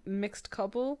one mixed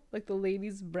couple, like, the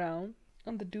lady's brown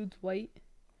and the dude's white,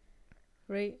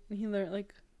 right? And he learned,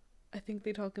 like, I think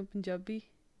they talk in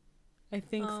Punjabi. I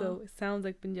think so. It sounds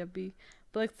like Punjabi.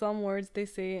 But like some words they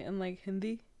say in like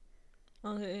Hindi.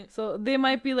 Okay. So they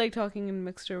might be like talking in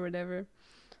mixed or whatever.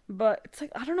 But it's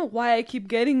like I don't know why I keep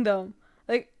getting them.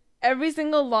 Like every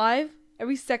single live,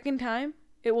 every second time,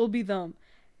 it will be them.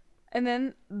 And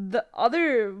then the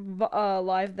other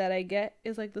live that I get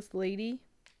is like this lady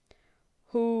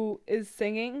who is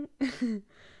singing.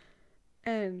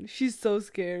 And she's so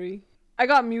scary. I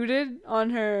got muted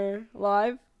on her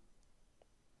live.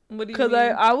 What do you Because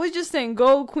mean? I was just saying,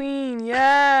 go queen,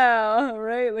 yeah,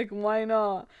 right? Like, why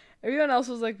not? Everyone else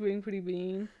was, like, being pretty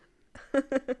mean. I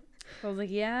was like,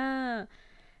 yeah.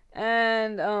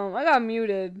 And I got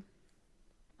muted.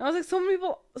 I was like,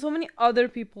 so many other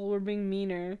people were being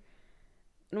meaner.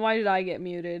 And why did I get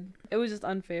muted? It was just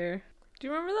unfair. Do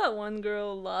you remember that one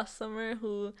girl last summer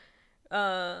who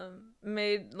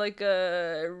made like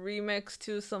a remix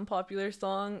to some popular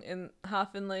song in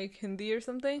half in like Hindi or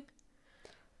something?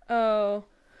 Oh,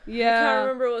 yeah. I can't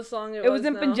remember what song it was. It was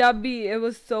in now. Punjabi. It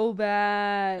was so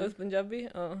bad. It was Punjabi?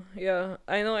 Oh, yeah.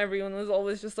 I know everyone was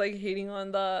always just like hating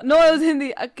on that. No, it was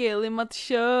Hindi. Akele mat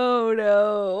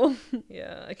chodo.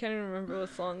 Yeah, I can't even remember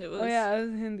what song it was. Oh yeah, it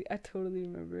was Hindi. I totally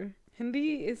remember.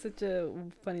 Hindi is such a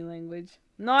funny language.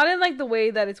 Not in like the way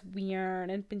that it's weird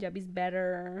and Punjabi's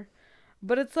better,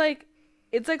 but it's like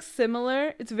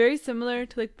similar. It's very similar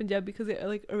to like Punjabi because it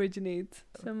like originates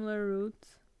similar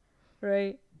roots,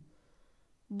 right?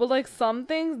 But like some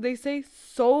things they say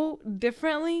so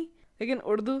differently. Like in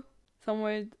Urdu, some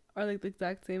words are like the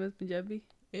exact same as Punjabi.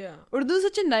 Yeah. Urdu is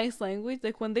such a nice language.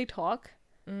 Like when they talk,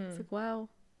 it's Mm. like wow,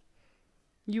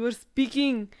 you are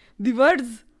speaking the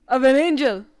words of an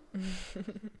angel.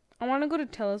 I want to go to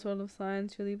Tellus World of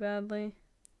Science really badly.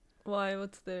 Why?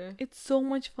 What's there? It's so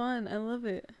much fun. I love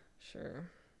it. Sure.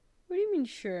 What do you mean,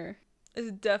 sure?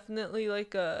 It's definitely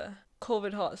like a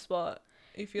COVID hotspot.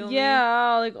 You feel me?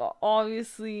 Yeah, like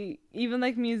obviously, even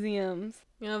like museums.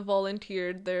 Yeah,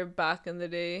 volunteered there back in the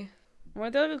day.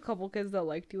 Weren't there like a couple kids that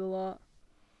liked you a lot?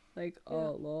 Like a Yeah.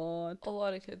 lot. A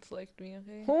lot of kids liked me,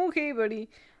 okay? Okay, buddy.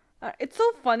 It's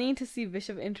so funny to see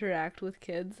Vishav interact with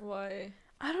kids. Why?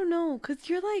 I don't know, cause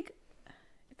you're like,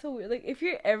 it's so weird. Like if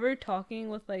you're ever talking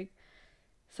with like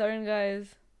certain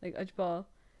guys, like Ajbal,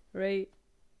 right?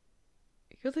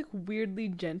 You're like weirdly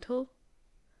gentle,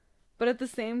 but at the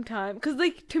same time, cause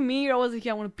like to me, you're always like,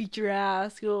 yeah, I want to beat your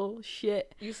ass, you little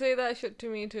shit. You say that shit to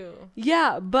me too.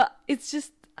 Yeah, but it's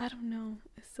just I don't know.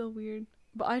 It's so weird.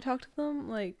 But I talk to them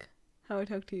like how I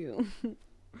talk to you.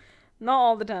 Not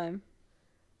all the time.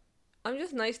 I'm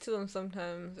just nice to them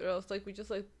sometimes, or else like we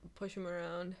just like push them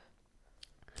around.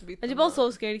 Beat them Ajibal's up. so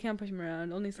scared he can't push him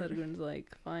around. Only Sadhgur's like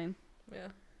fine. Yeah.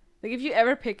 Like if you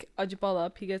ever pick Ajibal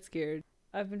up, he gets scared.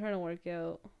 I've been trying to work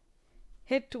out.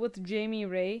 Hit with Jamie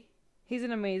Ray. He's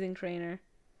an amazing trainer.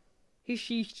 He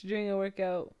sheeshed during a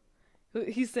workout.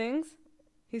 He sings.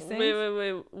 He sings.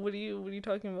 Wait. What are you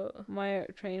talking about? My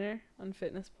trainer on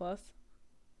Fitness Plus.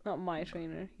 Not my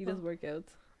trainer. He does workouts.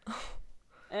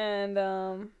 And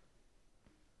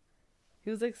he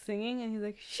was like singing and he's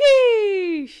like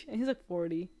sheesh and he's like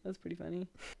 40. That's pretty funny.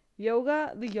 The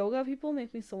yoga people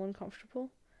make me so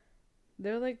uncomfortable.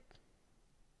 They're like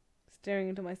staring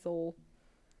into my soul.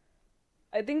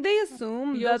 I think they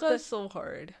assume Yoga that is so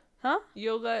hard. Huh?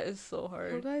 Yoga is so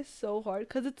hard. Yoga is so hard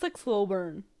because it's like slow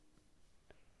burn.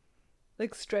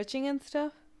 Like stretching and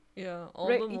stuff. Yeah, all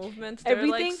Right, the movements. They're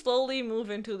everything- like slowly move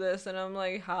into this, and I'm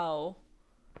like, how?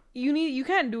 You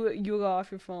can't do it yoga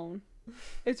off your phone.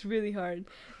 It's really hard.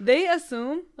 They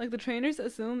assume, like the trainers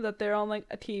assume that they're on like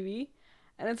a TV,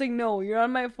 and it's like no, you're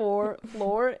on my floor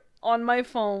on my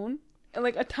phone and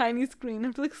like a tiny screen. I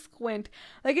have to like squint.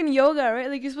 Like in yoga, right?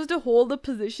 Like you're supposed to hold the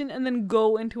position and then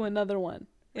go into another one,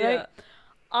 right? Yeah.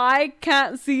 I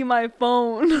can't see my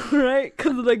phone, right?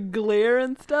 Because of the glare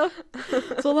and stuff.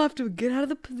 So I'll have to get out of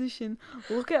the position,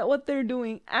 look at what they're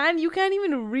doing, and you can't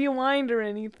even rewind or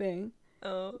anything.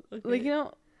 Oh, okay. Like, you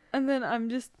know, and then I'm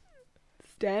just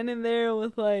standing there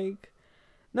with like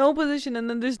no position and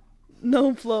then there's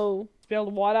no flow.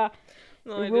 Spilled water.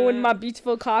 No, I Ruined didn't. my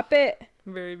beautiful carpet.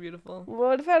 Very beautiful.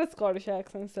 What if I had a Scottish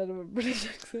accent instead of a British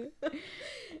accent?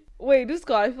 Wait, do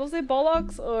Scottish people say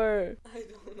bollocks or I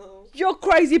don't know. you're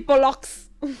crazy bollocks?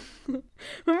 Remember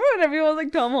when everyone was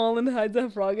like Tom Holland hides a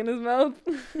frog in his mouth?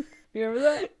 You remember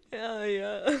that?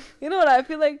 Yeah. You know what? I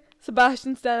feel like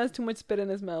Sebastian Stan has too much spit in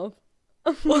his mouth.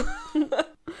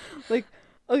 Like,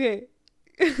 okay.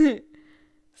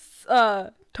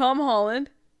 Tom Holland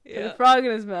has Yeah. a frog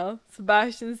in his mouth.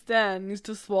 Sebastian Stan needs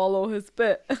to swallow his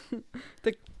spit.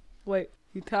 Like, wait,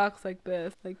 he talks like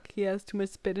this. Like, he has too much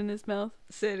spit in his mouth.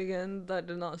 Say it again. That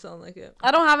did not sound like it.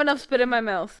 I don't have enough spit in my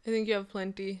mouth. I think you have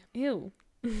plenty. Ew.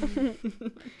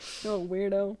 No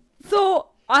weirdo. So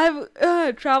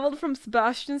I've traveled from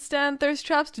Sebastian Stan thirst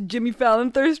traps to Jimmy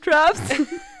Fallon thirst traps,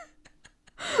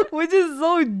 which is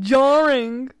so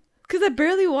jarring. Cause I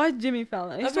barely watch Jimmy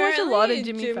Fallon. I used to watch a lot of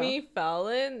Jimmy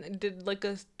Fallon did like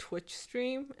a Twitch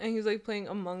stream, and he's like playing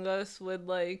Among Us with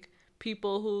like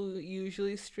people who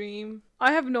usually stream.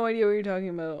 I have no idea what you're talking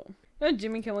about. You know,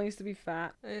 Jimmy Kimmel used to be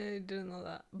fat. I didn't know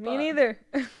that. Me neither.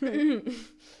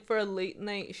 For a late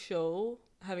night show,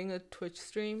 having a Twitch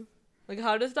stream, like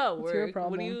how does that What's your work?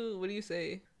 problem? What do you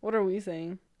say? What are we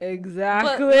saying?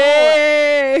 Exactly.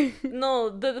 No,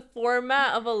 the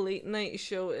format of a late night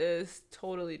show is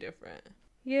totally different.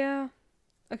 Yeah.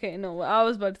 Okay, no, what I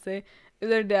was about to say is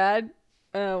their dad,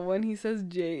 when he says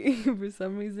J, for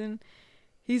some reason,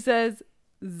 he says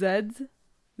Z's,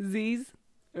 Z's,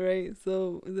 right?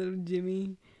 So instead of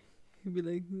Jimmy, he'd be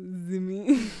like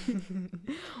Zimmy.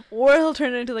 Or he'll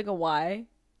turn it into like a Y.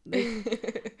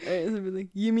 Like, right, so he'll be like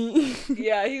Yimmy.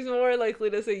 Yeah, he's more likely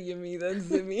to say Yimmy than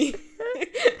Zimmy.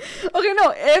 Okay,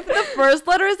 no, if the first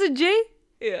letter is a J,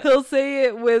 Yeah. he'll say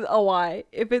it with a Y.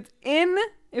 If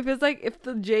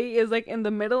the J is like in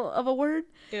the middle of a word,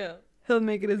 Yeah. he'll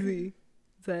make it a Z.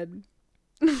 Zed.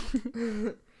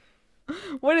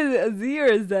 What is it, a Z or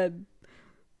a Zed?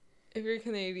 If you're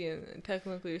Canadian,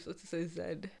 technically you're supposed to say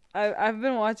Zed. I've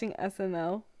been watching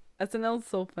SNL. SNL's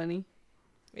so funny.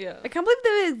 Yeah. I can't believe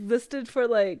they existed for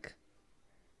like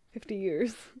 50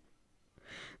 years.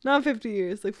 Not 50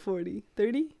 years, like 40,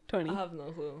 30, 20. I have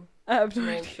no clue. I have no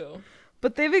No idea. show.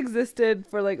 But they've existed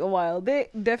for like a while. They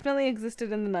definitely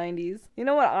existed in the 90s. You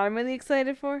know what I'm really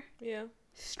excited for? Yeah.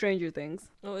 Stranger Things.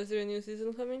 Oh, is there a new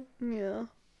season coming? Yeah.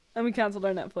 And we canceled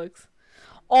our Netflix.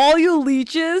 All you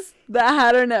leeches that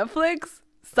had our Netflix,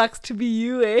 sucks to be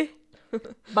you, eh?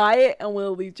 Buy it and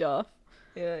we'll leech off.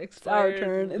 Yeah, It's our expired.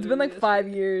 turn. It's been like 5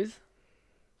 years.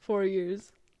 4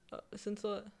 years. Since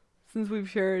what? Since we've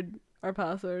shared our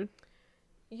password.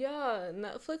 Yeah,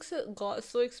 Netflix got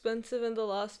so expensive in the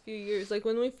last few years. Like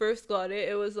when we first got it,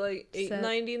 it was like $8.99 or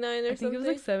I think something. it was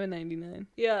like $7.99.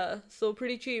 Yeah, so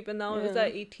pretty cheap, and now it's Yeah.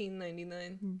 at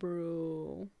 $18.99.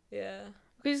 Bro. Yeah.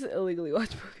 We just illegally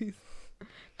watch movies.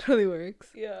 Totally works.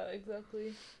 Yeah,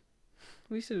 exactly.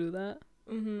 We should do that.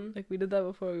 Mhm. Like we did that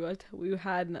before we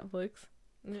had Netflix.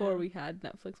 Before Yeah. we had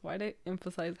Netflix. Why'd I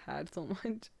emphasize had so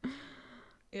much?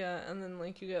 Yeah, and then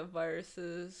like you get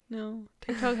viruses. No.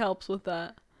 TikTok helps with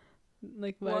that.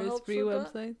 Like What virus helps free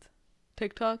with that? websites.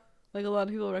 TikTok. Like a lot of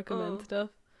people recommend Oh. stuff.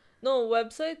 No,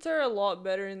 websites are a lot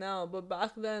better now, but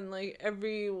back then, like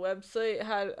every website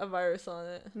had a virus on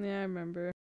it. Yeah, I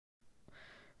remember.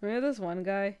 Remember this one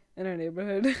guy in our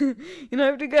neighborhood? You know,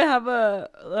 you have to have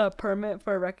a permit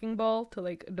for a wrecking ball to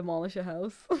like demolish a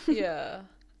house. Yeah.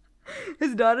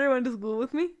 His daughter went to school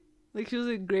with me. Like she was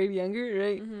a grade younger,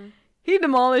 right? Mm-hmm. He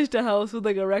demolished a house with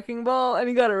like a wrecking ball and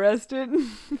he got arrested.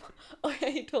 Oh yeah,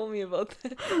 he told me about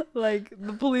that. Like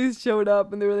the police showed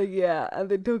up and they were like, yeah, and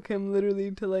they took him literally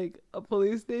to like a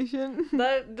police station.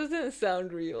 That doesn't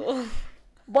sound real.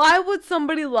 Why would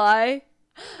somebody lie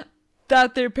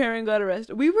that their parent got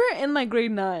arrested? We were in like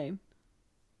grade 9.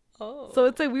 Oh. So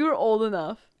it's like we were old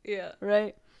enough, Yeah.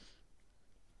 right?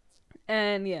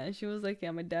 And yeah, she was like,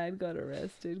 yeah, my dad got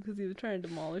arrested because he was trying to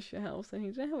demolish a house and he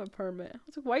didn't have a permit. I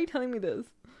was like, why are you telling me this?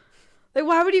 Like,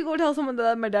 why would you go tell someone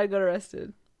that my dad got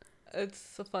arrested?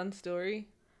 It's a fun story.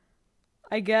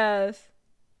 I guess.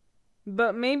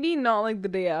 But maybe not like the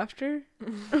day after.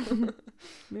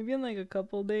 Maybe in like a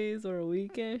couple days or a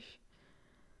weekish.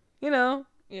 You know,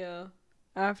 Yeah.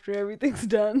 after everything's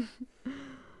done.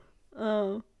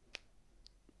 Oh.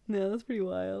 Yeah, that's pretty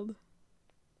wild.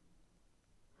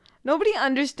 Nobody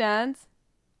understands.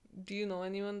 Do you know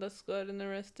anyone that's gotten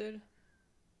arrested?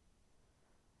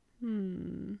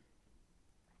 Have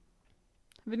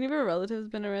any of your relatives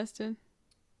been arrested?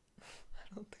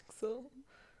 I don't think so.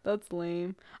 That's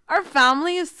lame. Our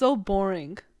family is so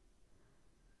boring.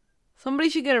 Somebody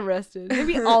should get arrested.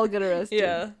 Maybe I'll get arrested.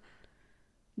 Yeah.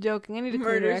 Joking. I need to clean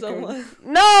Murder record. someone.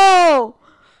 No!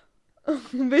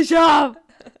 Bishop!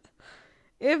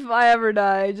 If I ever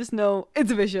die, just know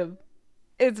it's Bishop.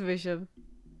 It's Bishop.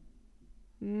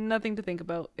 Nothing to think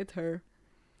about. It's her.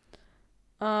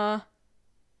 Yeah,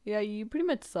 you pretty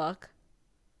much suck.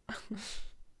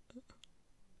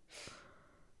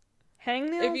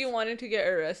 Hangnails? If you wanted to get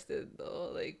arrested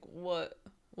though, like what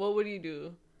would you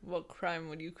do? What crime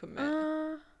would you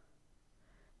commit?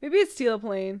 Maybe it's steal a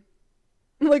plane.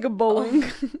 Like a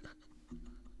Boeing.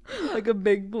 Like a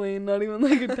big plane, not even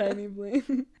like a tiny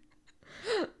plane.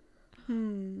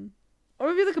 Or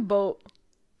maybe like a boat.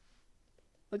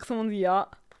 Like someone's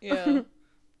yacht. Yeah.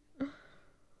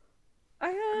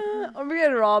 Or maybe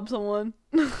I'd rob someone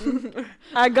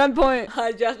at gunpoint.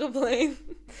 Hijack a plane.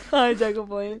 Hijack a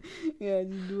plane. Yeah,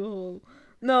 just do a whole.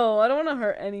 No, I don't want to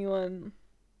hurt anyone.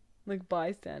 Like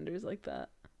bystanders like that.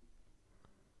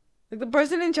 Like the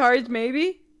person in charge,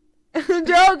 maybe.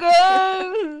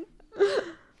 Joking.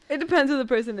 It depends who the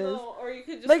person is. No, or you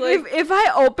could just Like if I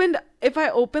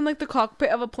opened like the cockpit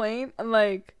of a plane and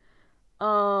like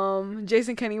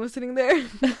Jason Kenney was sitting there.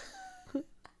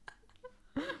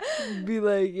 Be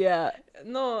like, yeah.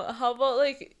 No, how about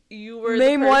like you were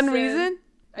name the person, one reason?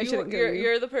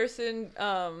 You're the person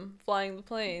flying the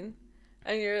plane,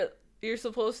 and you're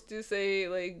supposed to say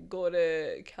like go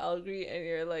to Calgary, and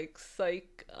you're like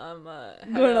psych, head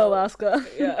Going to out. Alaska.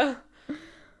 Yeah.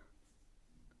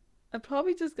 I'd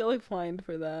probably just get like fined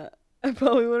for that. I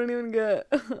probably wouldn't even get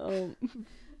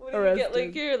Would you get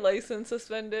like your license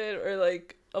suspended or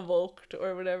like revoked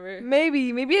or whatever?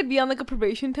 Maybe I'd be on like a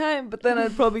probation time, but then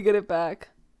I'd probably get it back.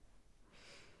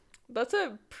 That's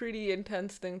a pretty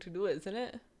intense thing to do, isn't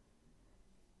it?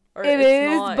 Or It it's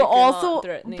is, not but if you're not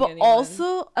threatening anyone.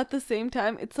 also at the same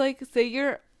time, it's like say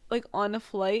you're like on a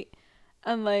flight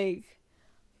and like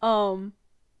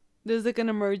there's like an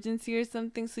emergency or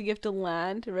something, so you have to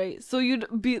land, right? So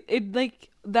you'd be it like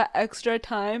that extra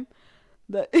time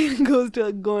that it goes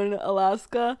to going to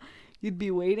Alaska, you'd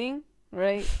be waiting,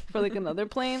 right, for like another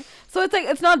plane. So it's like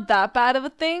it's not that bad of a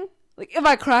thing. Like if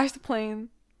I crashed the plane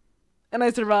and I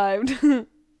survived and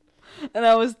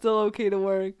I was still okay to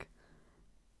work,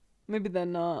 maybe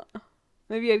then not.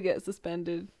 Maybe I'd get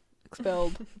suspended,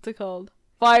 expelled. What's it called?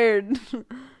 Fired.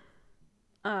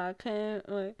 I can't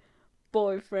like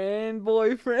boyfriend.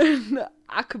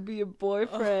 I could be a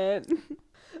boyfriend.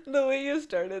 The way you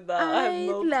started that, I have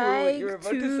no clue what you were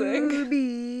about to sing.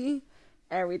 Be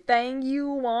everything you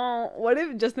want. What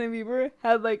if Justin Bieber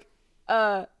had like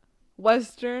a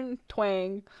Western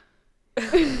twang,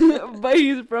 but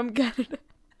he's from Canada?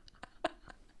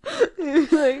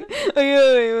 He's like,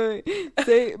 okay, wait.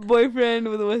 Say boyfriend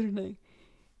with a Western twang.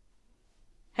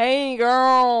 Hey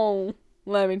girl,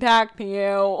 let me talk to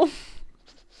you.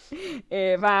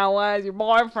 If I was your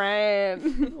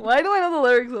boyfriend. Why do I know the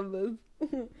lyrics of this?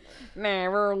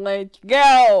 Never let you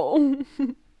go.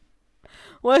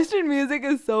 Western music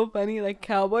is so funny, like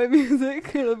cowboy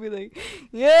music. It'll be like,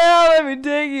 yeah, let me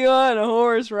take you on a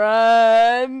horse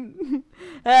ride.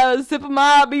 Have a sip of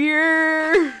my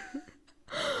beer.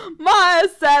 My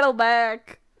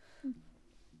Saddleback.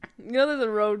 You know there's a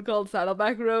road called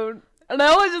Saddleback Road? And I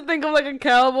always just think of like a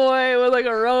cowboy with like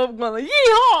a robe going like,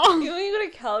 yeehaw! You know, when you go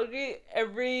to Calgary,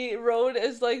 every road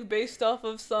is like based off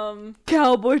of some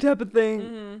cowboy type of thing.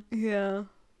 Mm-hmm. Yeah.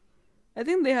 I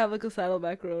think they have like a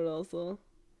Saddleback Road also.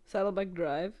 Saddleback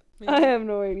Drive. Maybe. I have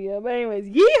no idea. But anyways,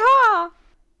 yeehaw!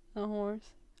 A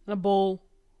horse. And a bull.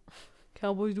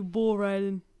 Cowboys do bull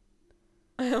riding.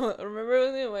 Remember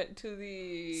when we went to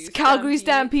the Calgary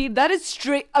Stampede? That is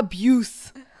straight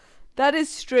abuse. That is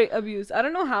straight abuse. I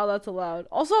don't know how that's allowed.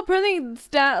 Also, apparently,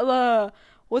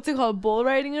 what's it called? Bull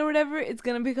riding or whatever. It's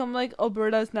gonna become like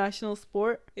Alberta's national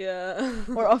sport. Yeah.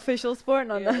 Or official sport,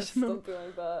 not yeah, national. something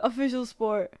like that. Official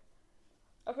sport.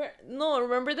 No,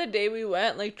 remember the day we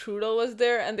went? Like Trudeau was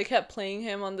there, and they kept playing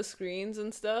him on the screens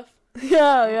and stuff.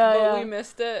 Yeah. But we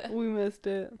missed it. We missed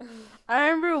it. I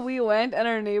remember we went, and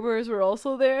our neighbors were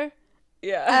also there.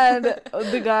 Yeah. And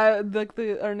the guy, like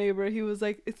our neighbor, he was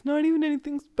like, "It's not even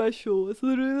anything special. It's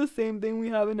literally the same thing we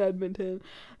have in Edmonton."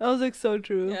 I was like, "So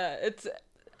true." Yeah, it's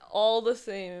all the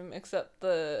same except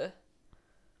the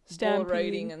bull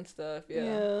riding and stuff.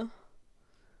 Yeah.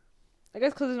 I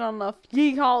guess because there's not enough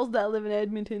yeehaws that live in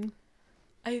Edmonton.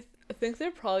 I think there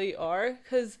probably are,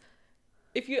 because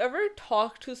if you ever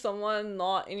talk to someone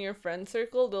not in your friend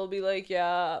circle, they'll be like,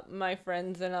 "Yeah, my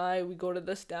friends and I, we go to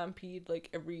the Stampede like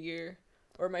every year."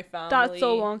 Or my family. That's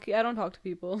so wonky. I don't talk to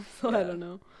people, so yeah. I don't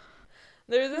know.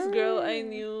 There's this girl I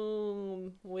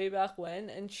knew way back when,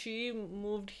 and she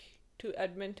moved to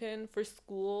Edmonton for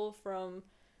school from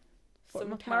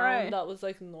some town that was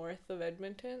like north of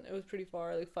Edmonton. It was pretty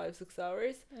far, like 5-6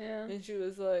 hours. Yeah. And she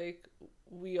was like,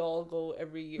 we all go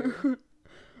every year.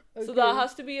 Okay. So that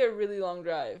has to be a really long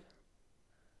drive.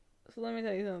 So let me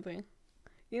tell you something.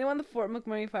 You know when the Fort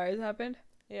McMurray fires happened?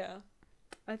 Yeah.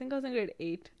 I think I was in grade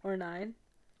 8 or 9.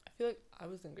 I feel like I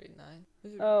was in grade 9. It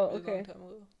was a really long time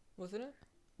ago. Wasn't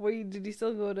it? Did you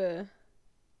still go to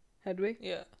Hedwig?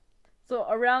 Yeah. So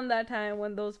around that time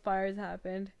when those fires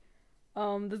happened,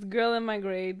 this girl in my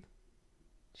grade,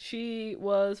 she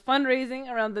was fundraising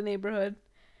around the neighborhood,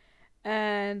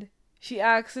 and she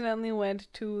accidentally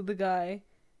went to the guy's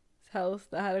house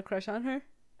that had a crush on her.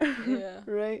 Yeah.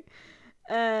 Right?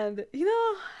 And you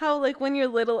know how like when you're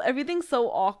little, everything's so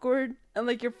awkward, and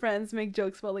like your friends make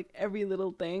jokes about like every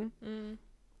little thing,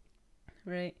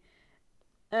 right?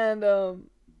 And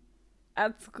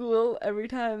at school, every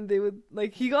time they would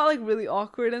like, he got like really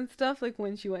awkward and stuff. Like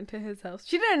when she went to his house,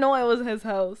 she didn't know it was his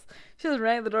house. She was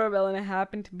ringing the doorbell, and it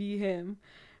happened to be him,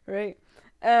 right?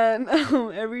 And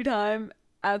every time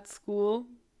at school,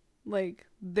 like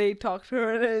they talked to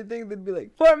her and anything, they'd be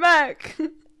like Fort Mac.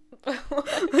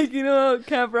 Like, you know,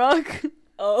 Camp Rock.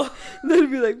 Oh,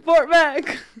 They'd be like Fort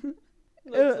Mac.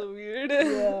 that's so weird.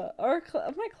 Yeah,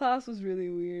 my class was really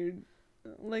weird.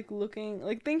 Like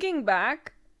thinking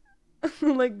back,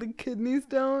 like the kidney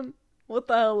stone. What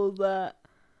the hell was that?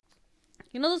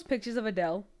 You know those pictures of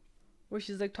Adele, where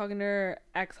she's like talking to her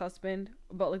ex-husband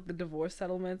about like the divorce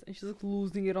settlements, and she's like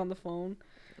losing it on the phone,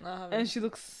 and she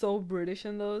looks so British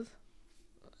in those.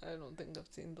 I don't think I've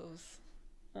seen those.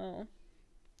 Oh.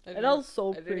 I Adele's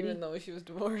so pretty. I didn't even know she was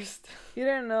divorced. You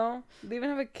didn't know? They even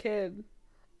have a kid.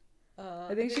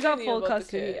 I think she I got knew full about the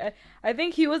custody. kid. I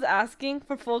think he was asking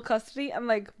for full custody and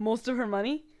like most of her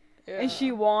money, Yeah. and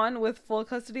she won with full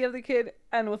custody of the kid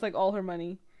and with like all her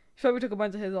money. She probably took a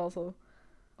bunch of his also.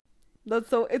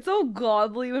 It's so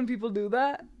godly when people do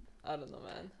that. I don't know,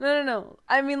 man. No.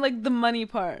 I mean like the money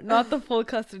part, not the full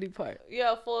custody part.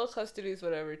 Yeah, full custody is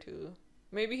whatever too.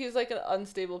 Maybe he's like an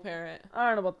unstable parent. I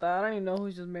don't know about that. I don't even know who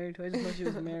she was married to. I just know she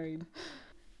was married.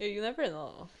 Yeah, you never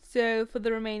know. So for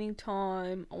the remaining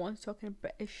time, I want to talk in a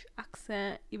British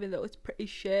accent, even though it's pretty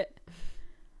shit.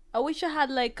 I wish I had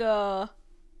like a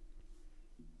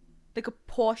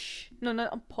posh, no,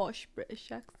 not a posh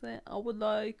British accent. I would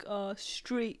like a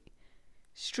street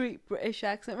British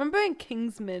accent. Remember in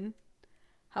Kingsman,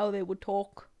 how they would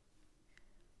talk?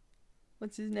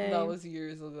 What's his name? That was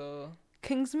years ago.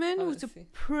 Kingsman was a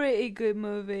pretty good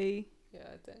movie. Yeah,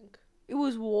 I think. It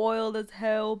was wild as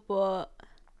hell, but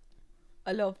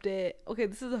I loved it. Okay,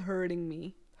 this is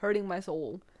hurting my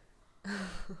soul.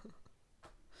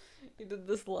 You did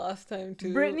this last time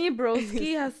too. Brittany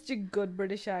Broski has such a good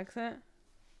British accent.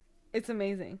 It's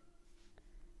amazing.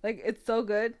 Like, it's so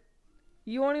good.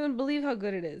 You won't even believe how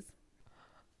good it is.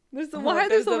 Why are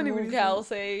there so many videos?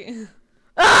 Say.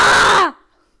 Ah!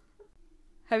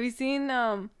 Have you seen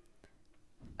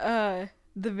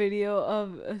the video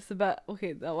of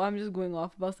okay, I'm just going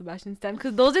off about Sebastian Stan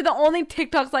because those are the only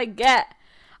TikToks I get.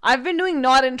 I've been doing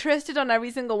not interested on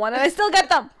every single one, and I still get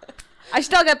them.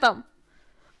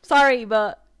 Sorry,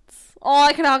 but it's all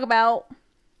I can talk about.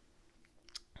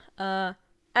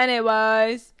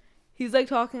 Anyways, he's like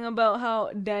talking about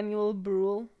how Daniel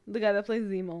Bruhl, the guy that plays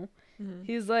Zemo,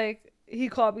 he's like, he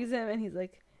copies him, and he's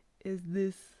like, "Is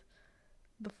this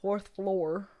the fourth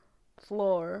floor?"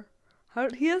 How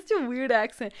he has such a weird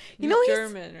accent. You know, he's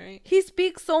German, right? He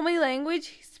speaks so many languages.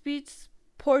 He speaks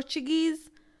Portuguese,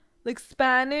 like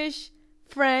Spanish,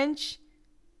 French,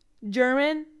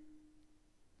 German.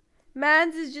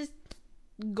 Mans is just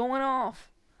going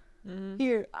off.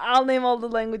 Here, I'll name all the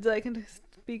languages I can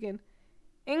speak in: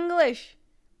 English,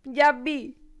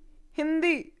 Punjabi,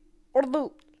 Hindi,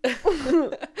 Urdu.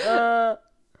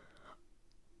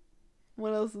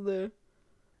 What else is there?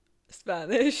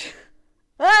 Spanish.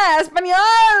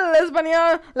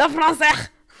 Español, la français.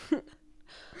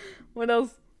 What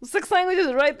else? 6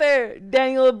 languages right there.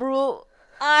 Daniel Bruhl,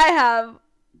 I have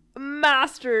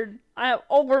overmastered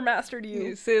you.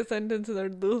 You say a sentence in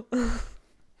Urdu.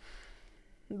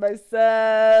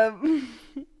 Baisab.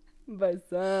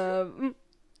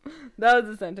 That was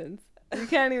a sentence. You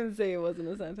can't even say it wasn't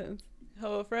a sentence.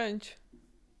 How about French?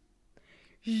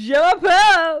 Je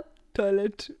m'appelle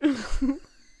toilette.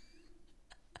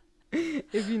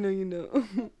 If you know, you know.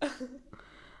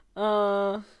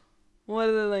 What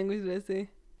other language did I say?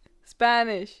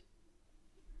 Spanish.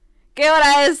 ¿Qué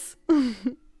hora es?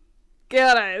 ¿Qué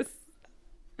hora es?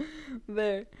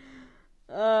 There.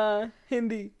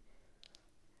 Hindi.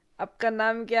 आपका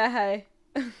नाम क्या है?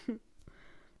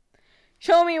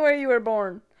 Show me where you were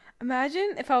born.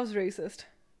 Imagine if I was racist.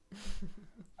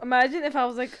 Imagine if I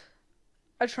was like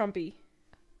a Trumpy.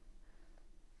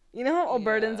 You know how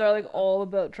Albertans are like all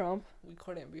about Trump? We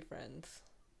couldn't be friends.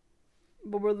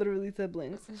 But we're literally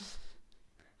siblings.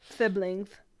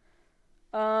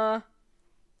 I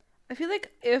feel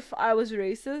like if I was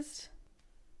racist,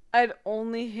 I'd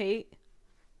only hate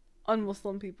on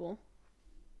Muslim people.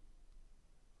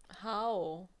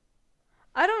 How?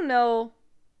 I don't know.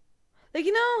 Like,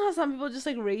 you know how some people just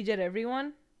like rage at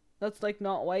everyone that's like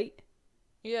not white?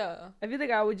 Yeah. I feel like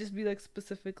I would just be like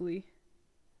specifically.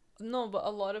 No, but a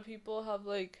lot of people have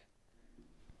like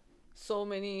so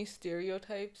many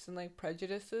stereotypes and like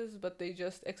prejudices, but they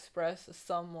just express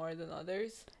some more than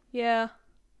others. Yeah.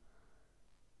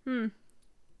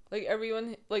 Like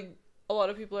everyone, like a lot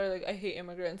of people are like, I hate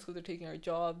immigrants because they're taking our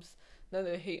jobs. Then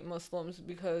they hate Muslims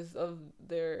because of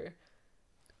their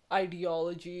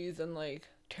ideologies and like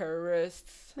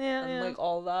terrorists and like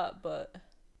all that. But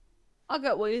I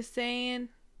got what you're saying.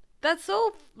 That's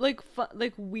so like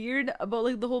like weird about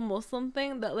like the whole Muslim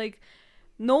thing that like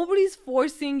nobody's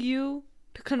forcing you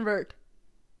to convert.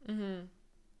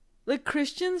 Like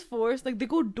Christians force, like they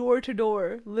go door to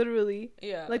door, literally.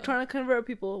 Yeah. Like trying to convert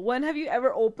people. When have you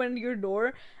ever opened your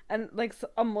door and like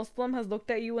a Muslim has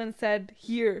looked at you and said,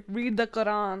 "Here, read the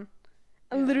Quran."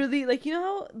 And literally, like, you know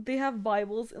how they have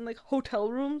Bibles in like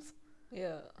hotel rooms?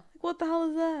 Yeah. Like, what the hell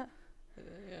is that?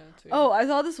 Yeah. Oh, I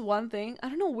saw this one thing. I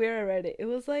don't know where I read it. It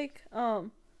was like,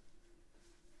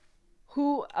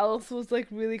 who else was like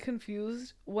really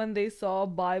confused when they saw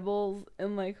Bibles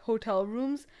in like hotel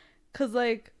rooms? 'Cause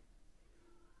like,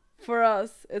 for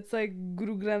us, it's like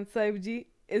Guru Granth Sahib Ji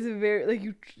is very like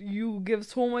you give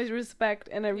so much respect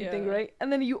and everything, right?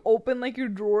 And then you open like your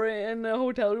drawer in a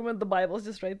hotel room and the Bible's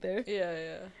just right there.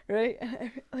 Yeah. Right?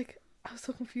 And like I was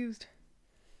so confused.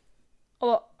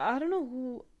 Oh, I don't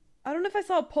know if I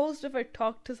saw a post, if I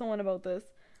talked to someone about this,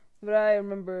 but I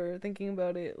remember thinking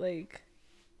about it, like,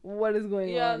 what is going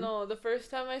on? Yeah, no, the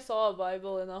first time I saw a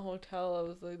Bible in a hotel, I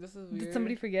was like, this is weird. Did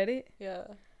somebody forget it? Yeah.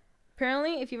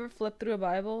 Apparently, if you ever flip through a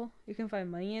Bible, you can find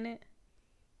money in it.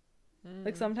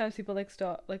 Like, sometimes people, like,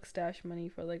 stash money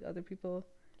for, like, other people.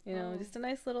 You know, just a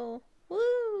nice little,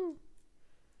 woo!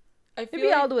 I feel Maybe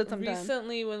like I'll do it sometime.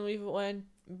 Recently, when we've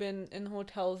been in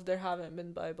hotels, there haven't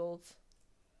been Bibles.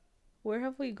 Where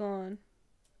have we gone?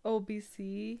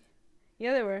 OBC?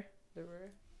 Yeah, there were. There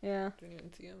were. Yeah. Didn't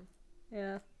even see them.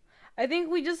 Yeah. I think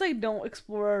we just, like, don't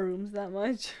explore our rooms that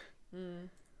much.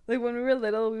 Like, when we were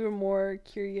little, we were more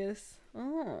curious.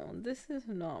 Oh, this is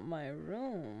not my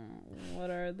room.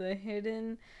 What are the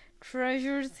hidden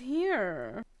treasures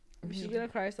here? She's gonna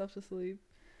cry herself to sleep.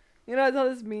 You know, I saw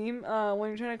this meme, when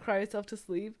you're trying to cry yourself to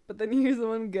sleep, but then you hear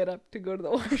someone get up to go to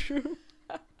the washroom.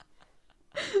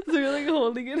 So you're, like,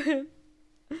 holding it in.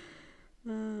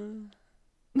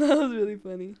 That was really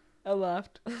funny. I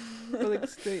laughed for, like, a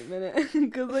straight minute.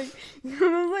 Because, like, you know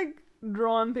those, like,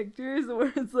 drawn pictures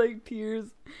where it's, like,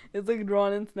 tears. It's, like,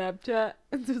 drawn in Snapchat.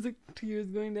 And there's, like, tears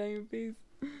going down your face.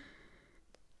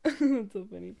 It's so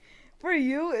funny. For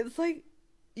you, it's, like,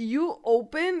 you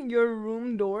open your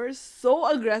room doors so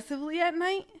aggressively at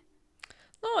night.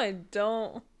 No, I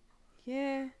don't.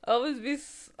 Yeah.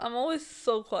 I'm always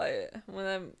so quiet when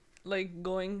I'm, like,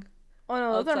 going Oh,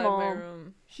 no, that's outside our mom. my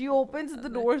room. She opens the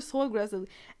door so aggressively.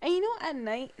 And you know, at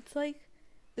night, it's like,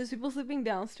 there's people sleeping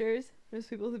downstairs, there's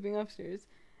people sleeping upstairs.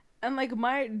 And, like,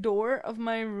 my door of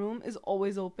my room is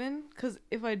always open, because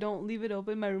if I don't leave it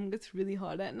open, my room gets really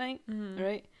hot at night,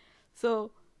 right?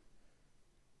 So,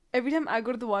 every time I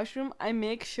go to the washroom, I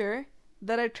make sure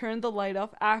that I turn the light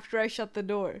off after I shut the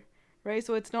door, right?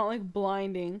 So it's not, like,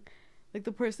 blinding, like,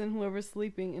 the person, whoever's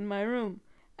sleeping in my room.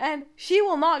 And she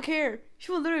will not care.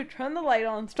 She will literally turn the light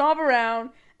on, stomp around,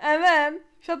 and then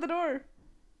shut the door.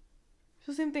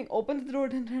 So same thing. Opens the door,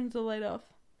 then turns the light off.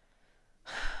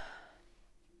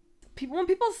 When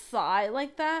people sigh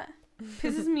like that,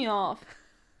 pisses me off.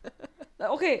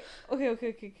 Okay.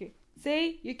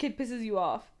 Say your kid pisses you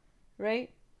off, right?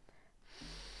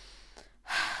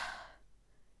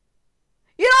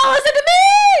 You don't listen to me!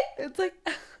 It's like,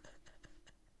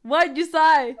 why'd you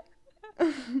sigh?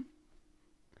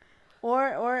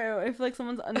 Or if, like,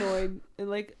 someone's annoyed,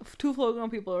 like, two Filipino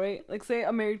people, right? Like, say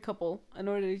a married couple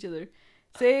annoyed at each other.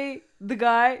 Say the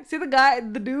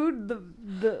dude,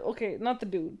 okay, not the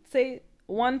dude. Say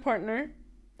one partner.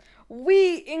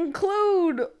 We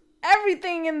include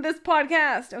everything in this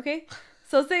podcast, okay?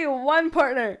 So say one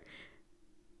partner.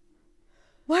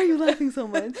 Why are you laughing so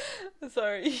much?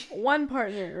 Sorry. One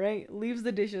partner, right, leaves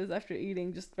the dishes after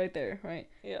eating just right there, right?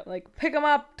 Yeah. Like, pick them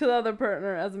up to the other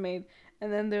partner as a maid.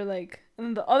 And then they're like, and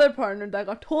then the other partner that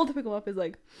got told to pick them up is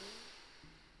like,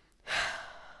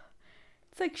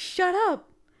 it's like, shut up.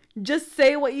 Just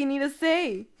say what you need to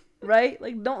say, right?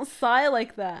 Like, don't sigh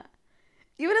like that.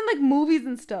 Even in, like, movies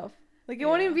and stuff. Like, it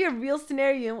won't even be a real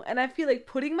scenario, and I feel like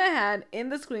putting my hand in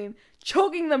the screen,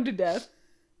 choking them to death.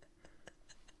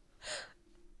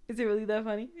 Is it really that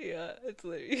funny? Yeah, it's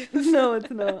hilarious. No, it's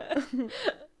not. This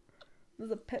is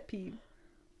a pet peeve.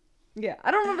 Yeah, I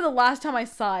don't remember the last time I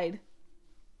sighed.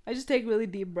 I just take really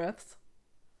deep breaths.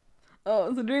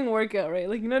 Oh, so during a workout, right?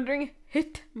 Like, you know, during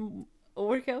HIIT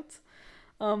workouts,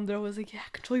 they're always like, yeah,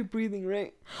 control your breathing,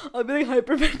 right? I'll be like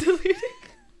hyperventilating.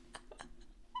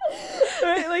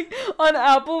 right? Like on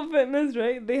Apple Fitness,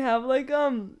 right? They have like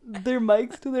their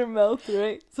mics to their mouth,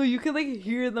 right? So you can like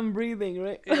hear them breathing,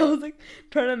 right? Yeah. I was like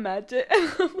trying to match it,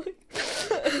 and I'm like,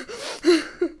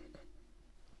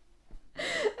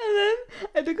 and then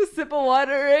I took a sip of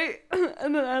water, right?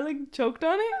 And then I like choked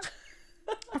on it.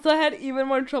 So I had even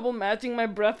more trouble matching my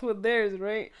breath with theirs,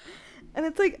 right? And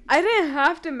it's like, I didn't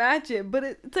have to match it, but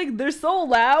it's like, they're so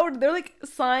loud. They're like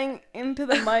sighing into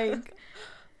the mic.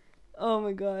 Oh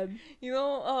my god. You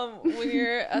know, when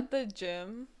you're at the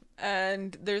gym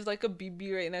and there's like a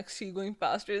BB right next to you going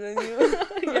faster than you.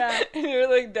 Yeah. And you're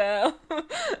like, damn.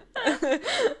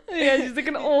 Yeah, she's like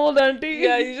an old auntie.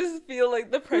 Yeah, you just feel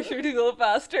like the pressure to go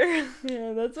faster.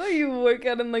 Yeah, that's why you work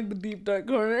out in like the deep dark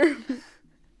corner.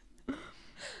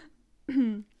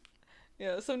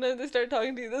 Yeah, sometimes they start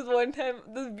talking to you. This one time,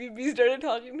 this BB started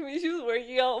talking to me. She was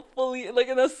working out fully, like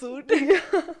in a suit. Yeah.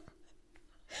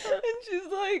 And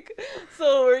she's like,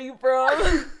 so where are you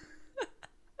from?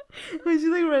 When she's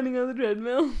like running on the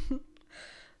treadmill.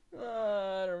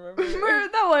 I don't remember.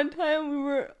 Remember that one time we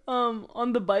were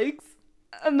on the bikes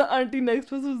and the auntie next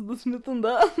to us was listening to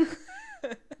that?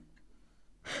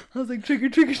 I was like, trigger,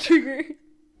 trigger, trigger.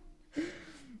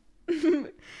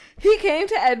 He came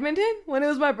to Edmonton when it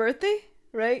was my birthday,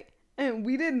 right? And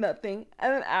we did nothing.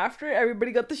 And then after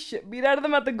everybody got the shit beat out of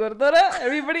them at the Gurdwara,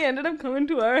 everybody ended up coming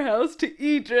to our house to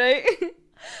eat, right?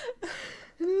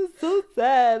 And it was so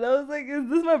sad. I was like, is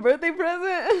this my birthday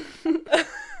present?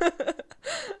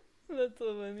 That's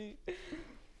so funny.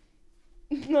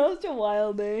 That was such a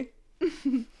wild day.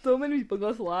 So many people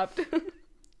got slapped.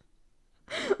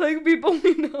 Like people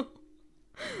we know.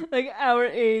 Like our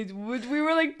age, which we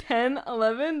were like 10,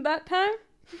 11 that time.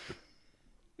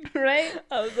 Right?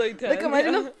 I was like 10. Like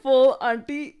imagine a full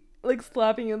auntie like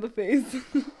slapping you in the face.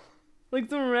 Like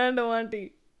some random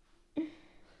auntie.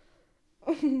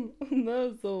 That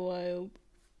was so wild.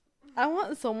 I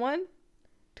want someone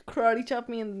to karate chop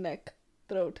me in the neck,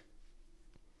 throat.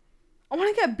 I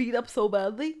want to get beat up so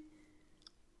badly.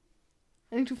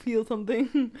 I need to feel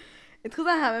something. It's because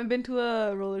I haven't been to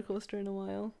a roller coaster in a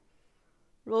while.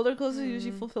 Roller coasters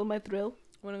usually fulfill my thrill.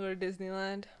 Want to go to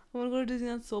Disneyland? I want to go to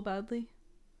Disneyland so badly.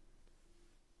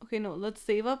 Okay, no, let's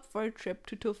save up for a trip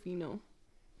to Tofino.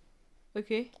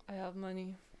 Okay? I have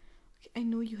money. Okay, I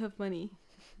know you have money.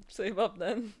 Save up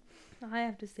then. I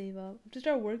have to save up. I have to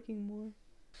start working more.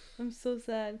 I'm so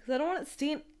sad because I don't want to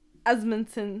stay in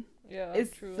Edmonton. Yeah,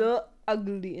 It's true. so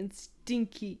ugly and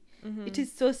stinky. Mm-hmm. It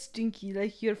is so stinky,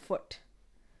 like your foot.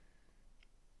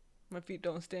 My feet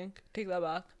don't stink. Take that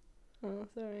back. Oh,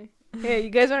 sorry. Hey, you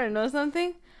guys want to know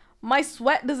something? My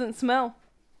sweat doesn't smell.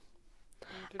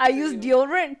 I use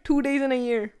deodorant 2 days in a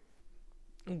year.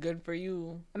 Good for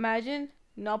you. Imagine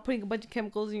not putting a bunch of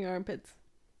chemicals in your armpits.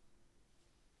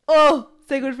 Oh,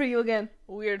 say good for you again.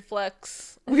 Weird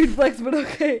flex. Weird flex, but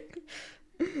okay.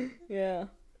 Yeah.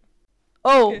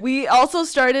 Oh, Okay. we also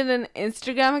started an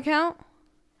Instagram account.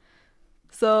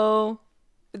 So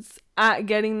it's at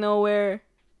Getting Nowhere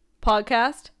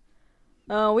Podcast.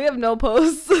 We have no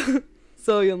posts,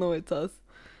 so you'll know it's us.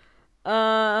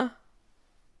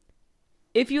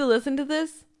 If you listen to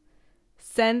this,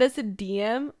 send us a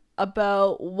DM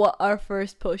about what our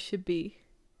first post should be.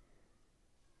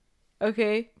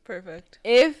 Okay? Perfect.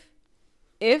 If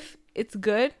it's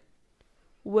good,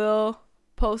 we'll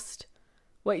post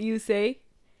what you say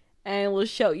and we'll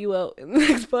shout you out in the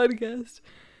next podcast.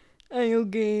 And you'll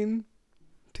gain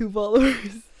 2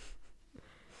 followers.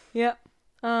 Yeah.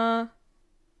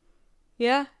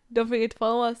 Yeah, don't forget to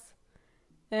follow us.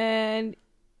 And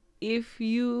if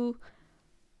you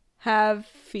have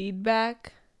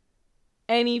feedback,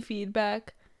 any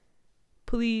feedback,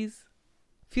 please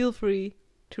feel free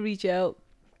to reach out.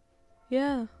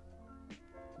 Yeah.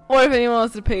 Or if anyone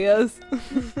wants to pay us.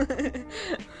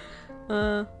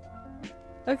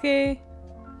 Okay.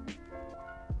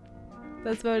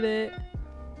 That's about it.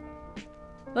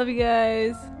 Love you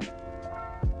guys.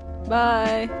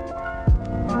 Bye.